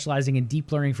company specializing in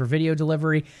deep learning for video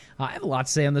delivery. I have a lot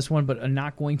to say on this one, but I'm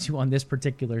not going to on this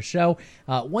particular show.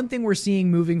 One thing we're seeing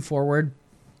moving forward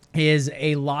is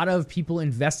a lot of people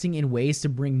investing in ways to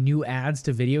bring new ads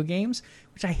to video games,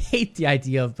 which I hate the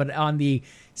idea of, but on the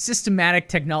systematic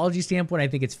technology standpoint, I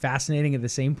think it's fascinating at the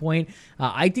same point.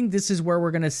 I think this is where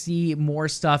we're going to see more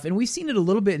stuff, and we've seen it a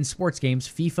little bit in sports games.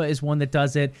 FIFA is one that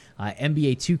does it.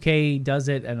 NBA 2K does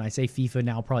it, and I say FIFA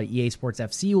now, probably EA Sports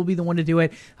FC will be the one to do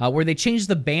it, where they change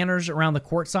the banners around the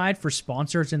court side for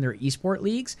sponsors in their esport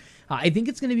leagues. I think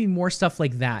it's going to be more stuff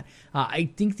like that. I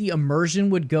think the immersion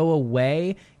would go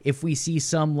away if we see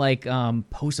some like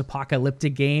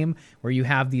post-apocalyptic game where you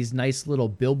have these nice little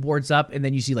billboards up and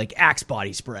then you see like Axe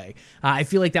body spray. I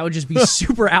feel like that would just be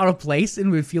super out of place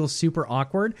and would feel super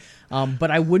awkward.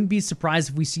 But I wouldn't be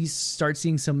surprised if we start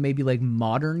seeing some maybe like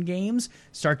modern games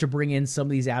start to bring in some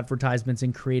of these advertisements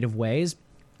in creative ways.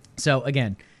 So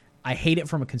again, I hate it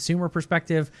from a consumer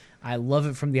perspective. I love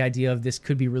it from the idea of this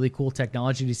could be really cool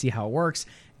technology to see how it works.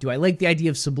 Do I like the idea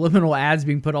of subliminal ads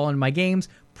being put all in my games?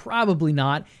 Probably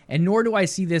not. And nor do I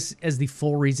see this as the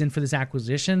full reason for this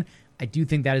acquisition. I do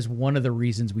think that is one of the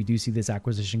reasons we do see this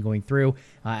acquisition going through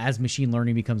as machine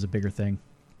learning becomes a bigger thing.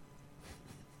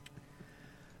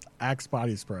 Axe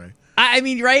body spray. I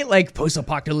mean, right? Like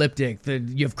post-apocalyptic.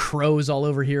 You have crows all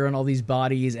over here on all these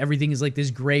bodies. Everything is like this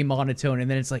gray monotone. And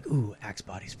then it's like, ooh, Axe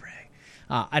body spray.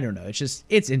 I don't know.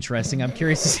 It's interesting. I'm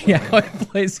curious to see how it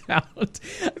plays out.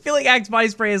 I feel like Axe body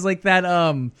spray is like that,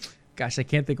 gosh, I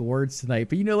can't think of words tonight.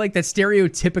 But you know, like that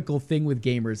stereotypical thing with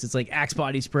gamers. It's like Axe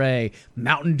body spray,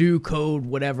 Mountain Dew code,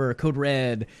 whatever, code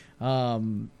red,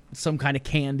 some kind of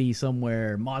candy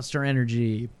somewhere, Monster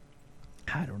Energy.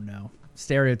 I don't know.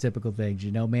 Stereotypical things,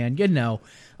 you know, man. You know.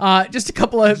 Just a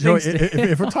couple of Joey, things.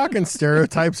 if we're talking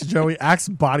stereotypes, Joey, Axe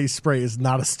body spray is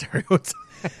not a stereotype.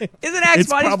 Isn't Axe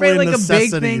body spray like a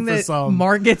big thing that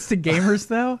markets to gamers,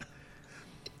 though?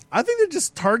 I think they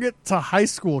just target to high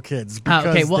school kids.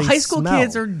 Okay, well, high school smell.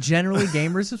 kids are generally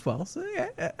gamers as well. So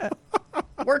yeah.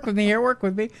 Work with me here. Work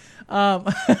with me.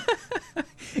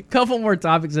 Couple more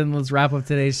topics and let's wrap up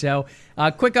today's show.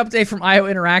 Quick update from IO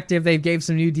Interactive. They gave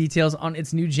some new details on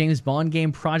its new James Bond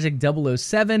game, Project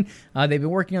 007. They've been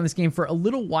working on this game for a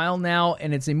little while now,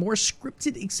 and it's a more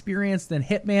scripted experience than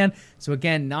Hitman. So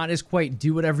again, not as quite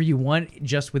do whatever you want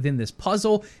just within this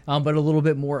puzzle, but a little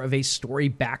bit more of a story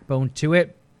backbone to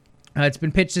it. It's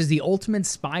been pitched as the ultimate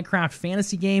spycraft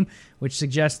fantasy game, which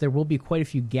suggests there will be quite a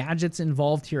few gadgets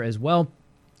involved here as well.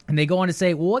 And they go on to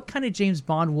say, well, what kind of James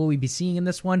Bond will we be seeing in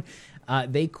this one?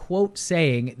 They quote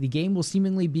saying, the game will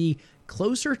seemingly be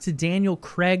closer to Daniel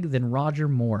Craig than Roger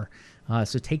Moore.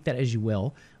 So take that as you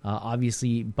will.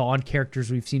 Obviously, Bond characters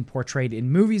we've seen portrayed in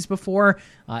movies before.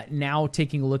 Now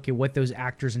taking a look at what those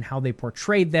actors and how they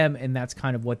portrayed them, and that's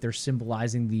kind of what they're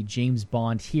symbolizing the James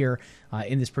Bond here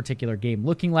in this particular game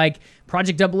looking like.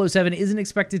 Project 007 isn't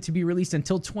expected to be released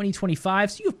until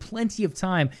 2025, so you have plenty of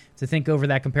time to think over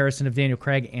that comparison of Daniel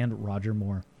Craig and Roger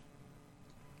Moore.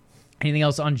 Anything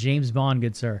else on James Bond,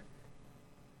 good sir?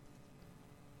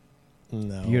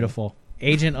 No. Beautiful.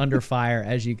 Agent under fire,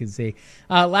 as you can see.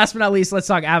 Last but not least, let's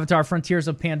talk Avatar Frontiers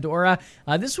of Pandora.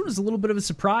 This one was a little bit of a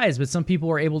surprise, but some people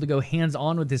were able to go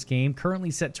hands-on with this game,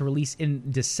 currently set to release in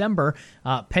December,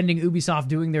 pending Ubisoft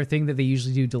doing their thing that they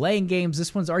usually do, delaying games.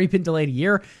 This one's already been delayed a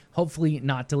year, hopefully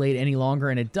not delayed any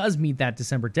longer, and it does meet that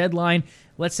December deadline.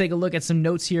 Let's take a look at some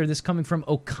notes here. This coming from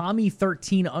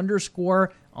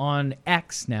Okami13_ on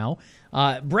X now.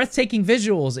 Breathtaking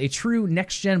visuals, a true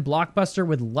next-gen blockbuster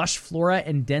with lush flora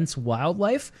and dense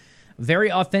wildlife.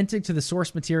 Very authentic to the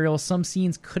source material. Some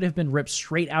scenes could have been ripped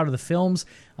straight out of the films.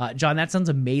 John, that sounds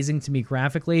amazing to me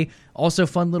graphically. Also,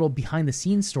 fun little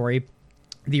behind-the-scenes story.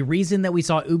 The reason that we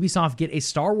saw Ubisoft get a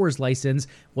Star Wars license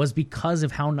was because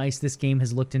of how nice this game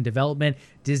has looked in development.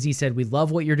 Disney said, we love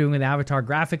what you're doing with Avatar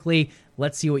graphically.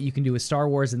 Let's see what you can do with Star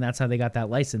Wars, and that's how they got that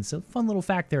license. So fun little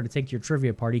fact there to take to your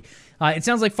trivia party. It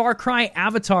sounds like Far Cry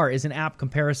Avatar is an apt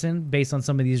comparison based on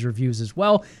some of these reviews as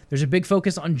well. There's a big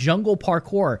focus on jungle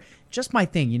parkour. Just my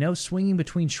thing, swinging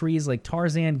between trees like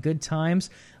Tarzan, good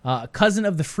times. A cousin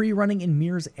of the free running in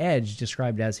Mirror's Edge,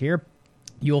 described as here.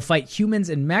 You will fight humans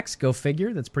and mechs, go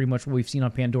figure. That's pretty much what we've seen on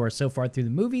Pandora so far through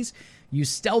the movies. Use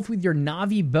stealth with your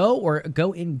Navi bow or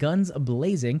go in guns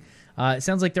a-blazing. It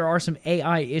sounds like there are some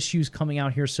AI issues coming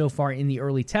out here so far in the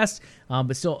early test,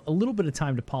 but still a little bit of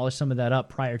time to polish some of that up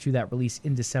prior to that release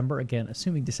in December. Again,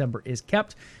 assuming December is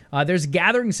kept. There's a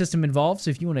gathering system involved,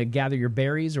 so if you want to gather your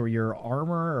berries or your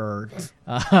armor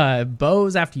or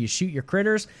bows after you shoot your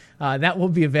critters, that will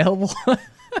be available.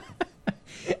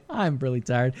 I'm really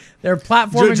tired. They're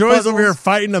platforming. Joey's over here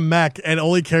fighting a mech and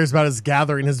only cares about his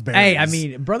gathering his berries. Hey, I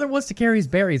mean, brother wants to carry his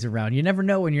berries around. You never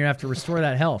know when you're going to have to restore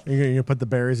that health. You're going to put the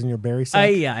berries in your berry sack?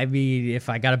 Yeah, I mean, if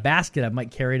I got a basket, I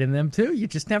might carry it in them too. You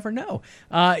just never know.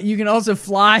 You can also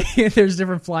fly. There's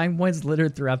different flying points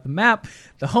littered throughout the map.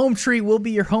 The home tree will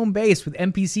be your home base with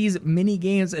NPCs, mini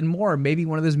games, and more. Maybe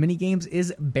one of those mini games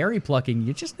is berry plucking.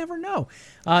 You just never know.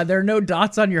 There are no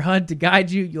dots on your HUD to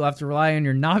guide you. You'll have to rely on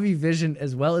your Navi vision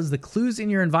as well as the clues in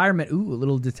your environment. Ooh, a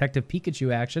little Detective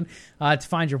Pikachu action to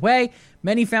find your way.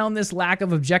 Many found this lack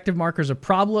of objective markers a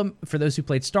problem. For those who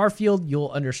played Starfield, you'll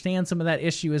understand some of that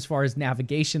issue as far as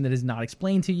navigation that is not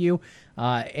explained to you.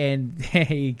 And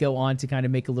they go on to kind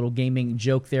of make a little gaming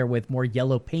joke there with more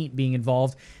yellow paint being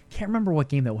involved. Can't remember what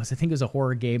game that was. I think it was a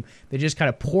horror game. They just kind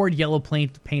of poured yellow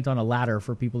paint on a ladder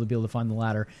for people to be able to find the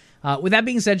ladder. With that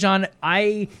being said, John,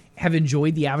 I have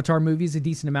enjoyed the Avatar movies a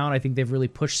decent amount. I think they've really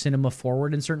pushed cinema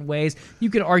forward in certain ways. You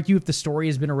could argue if the story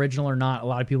has been original or not. A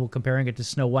lot of people comparing it to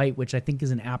Snow White, which I think is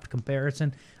an apt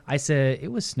comparison. I said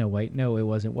it was Snow White. No, it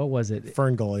wasn't. What was it?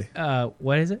 Ferngully.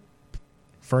 What is it?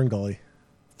 Ferngully.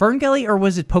 Ferngully, or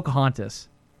was it Pocahontas?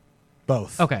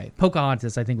 Both. Okay,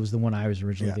 Pocahontas I think was the one I was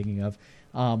originally thinking of.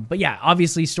 But yeah,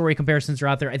 obviously story comparisons are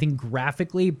out there. I think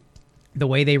graphically, the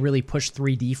way they really pushed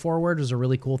 3D forward was a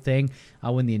really cool thing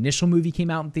when the initial movie came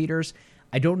out in theaters.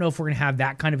 I don't know if we're going to have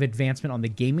that kind of advancement on the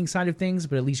gaming side of things,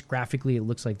 but at least graphically it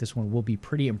looks like this one will be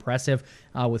pretty impressive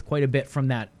with quite a bit from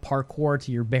that parkour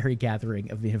to your berry gathering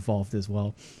involved as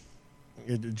well.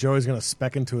 Joey's going to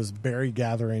spec into his berry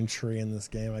gathering tree in this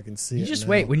game. I can see you it just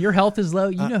now. wait. When your health is low,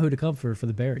 you know who to come for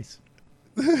the berries.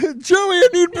 Joey, I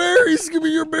need berries. Give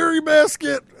me your berry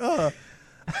basket.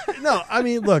 No, I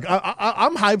mean, look,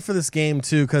 I'm hyped for this game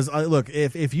too because look,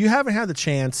 if you haven't had the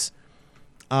chance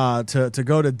to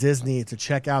go to Disney to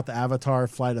check out the Avatar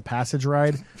Flight of Passage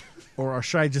ride, or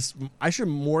should I should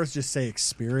more just say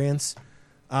experience.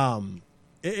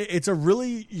 It's a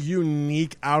really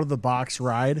unique out of the box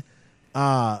ride,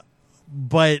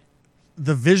 but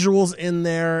the visuals in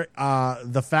there,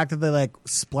 the fact that they like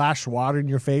splash water in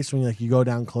your face when you go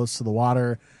down close to the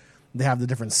water. They have the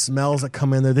different smells that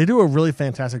come in there. They do a really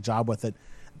fantastic job with it.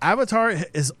 Avatar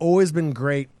has always been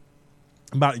great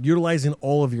about utilizing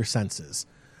all of your senses.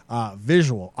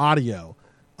 Visual, audio,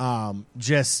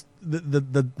 just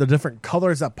the different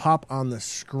colors that pop on the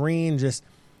screen, just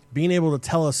being able to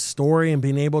tell a story and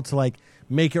being able to like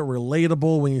make it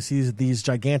relatable when you see these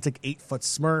gigantic 8-foot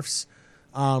Smurfs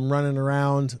running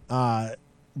around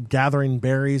gathering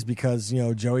berries because,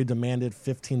 Joey demanded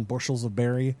 15 bushels of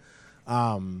berry.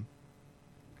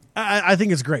 I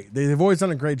think it's great. They've always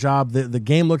done a great job. The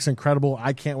game looks incredible.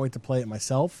 I can't wait to play it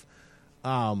myself.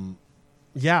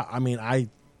 Yeah, I mean,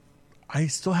 I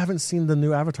still haven't seen the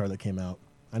new Avatar that came out.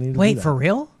 I need to wait for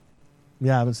real.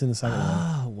 Yeah, I haven't seen the second one.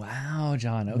 Oh wow,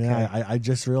 John. Okay, yeah, I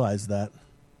just realized that.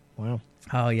 Wow.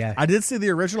 Oh yeah, I did see the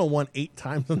original one 8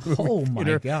 times in the movie. Oh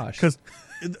my gosh! Because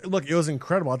look, it was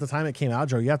incredible at the time it came out,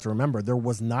 Joe. You have to remember there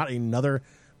was not another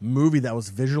movie that was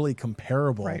visually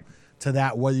comparable. Right. To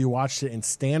that, whether you watched it in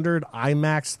standard,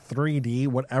 IMAX, 3D,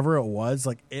 whatever it was,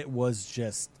 like it was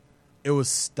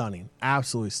stunning,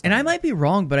 absolutely stunning. And I might be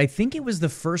wrong, but I think it was the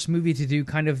first movie to do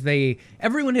kind of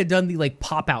everyone had done the like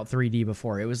pop out 3D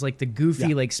before. It was like the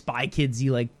goofy like Spy Kidsy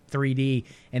like 3D,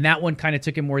 and that one kind of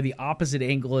took it more the opposite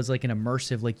angle as like an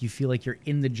immersive, like you feel like you're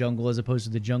in the jungle as opposed to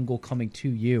the jungle coming to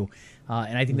you.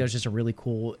 And I think that was just a really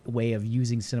cool way of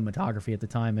using cinematography at the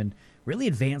time and really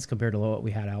advanced compared to what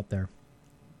we had out there.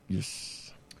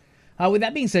 Yes. With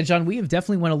that being said, John, we have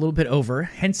definitely went a little bit over,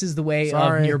 hence is the way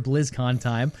of near BlizzCon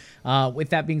time.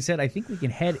 With that being said, I think we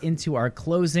can head into our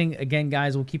closing. Again,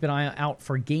 guys, we'll keep an eye out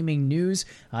for gaming news,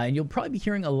 and you'll probably be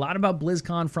hearing a lot about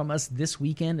BlizzCon from us this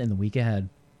weekend and the week ahead.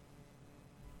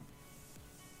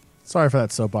 Sorry for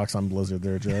that soapbox on Blizzard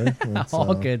there, Jerry.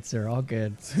 All good, sir. All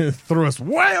good. Threw us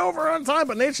way over on time,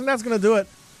 but Nation, that's going to do it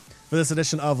for this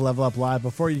edition of LvLUp Live.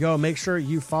 Before you go, make sure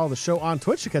you follow the show on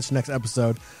Twitch to catch the next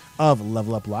episode of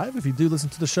LvLUp Live. If you do listen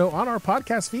to the show on our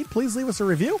podcast feed, please leave us a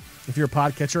review if your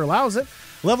podcatcher allows it.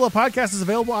 LvLUp Podcast is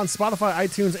available on Spotify,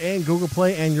 iTunes, and Google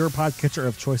Play, and your podcatcher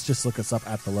of choice. Just look us up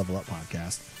at the LvLUp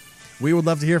Podcast. We would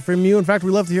love to hear from you. In fact, we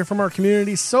love to hear from our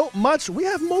community so much. We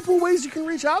have multiple ways you can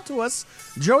reach out to us.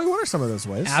 Joey, what are some of those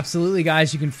ways? Absolutely,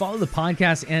 guys. You can follow the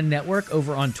podcast and network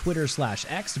over on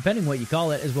Twitter/X, depending what you call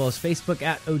it, as well as Facebook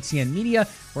at OTN Media.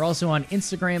 We're also on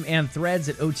Instagram and Threads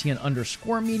at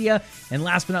OTN_media. And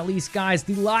last but not least, guys,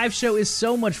 the live show is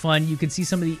so much fun. You can see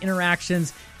some of the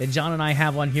interactions that John and I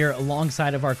have on here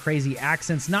alongside of our crazy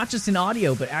accents, not just in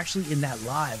audio, but actually in that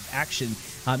live action.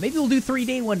 Maybe we'll do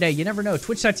 3D one day. You never know.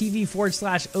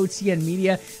 Twitch.tv/OTN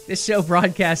Media. This show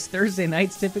broadcasts Thursday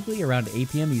nights, typically around 8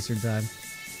 p.m. Eastern Time.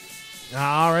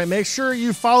 All right. Make sure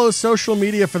you follow social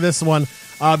media for this one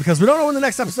because we don't know when the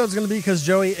next episode is going to be because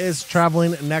Joey is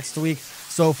traveling next week.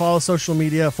 So follow social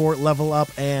media for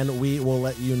LvLUp, and we will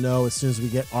let you know as soon as we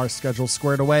get our schedule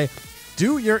squared away.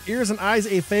 Do your ears and eyes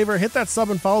a favor. Hit that sub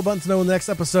and follow button to know when the next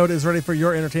episode is ready for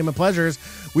your entertainment pleasures.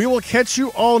 We will catch you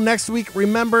all next week.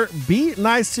 Remember, be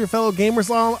nice to your fellow gamers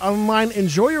online.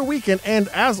 Enjoy your weekend. And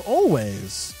as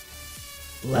always,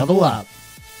 level up.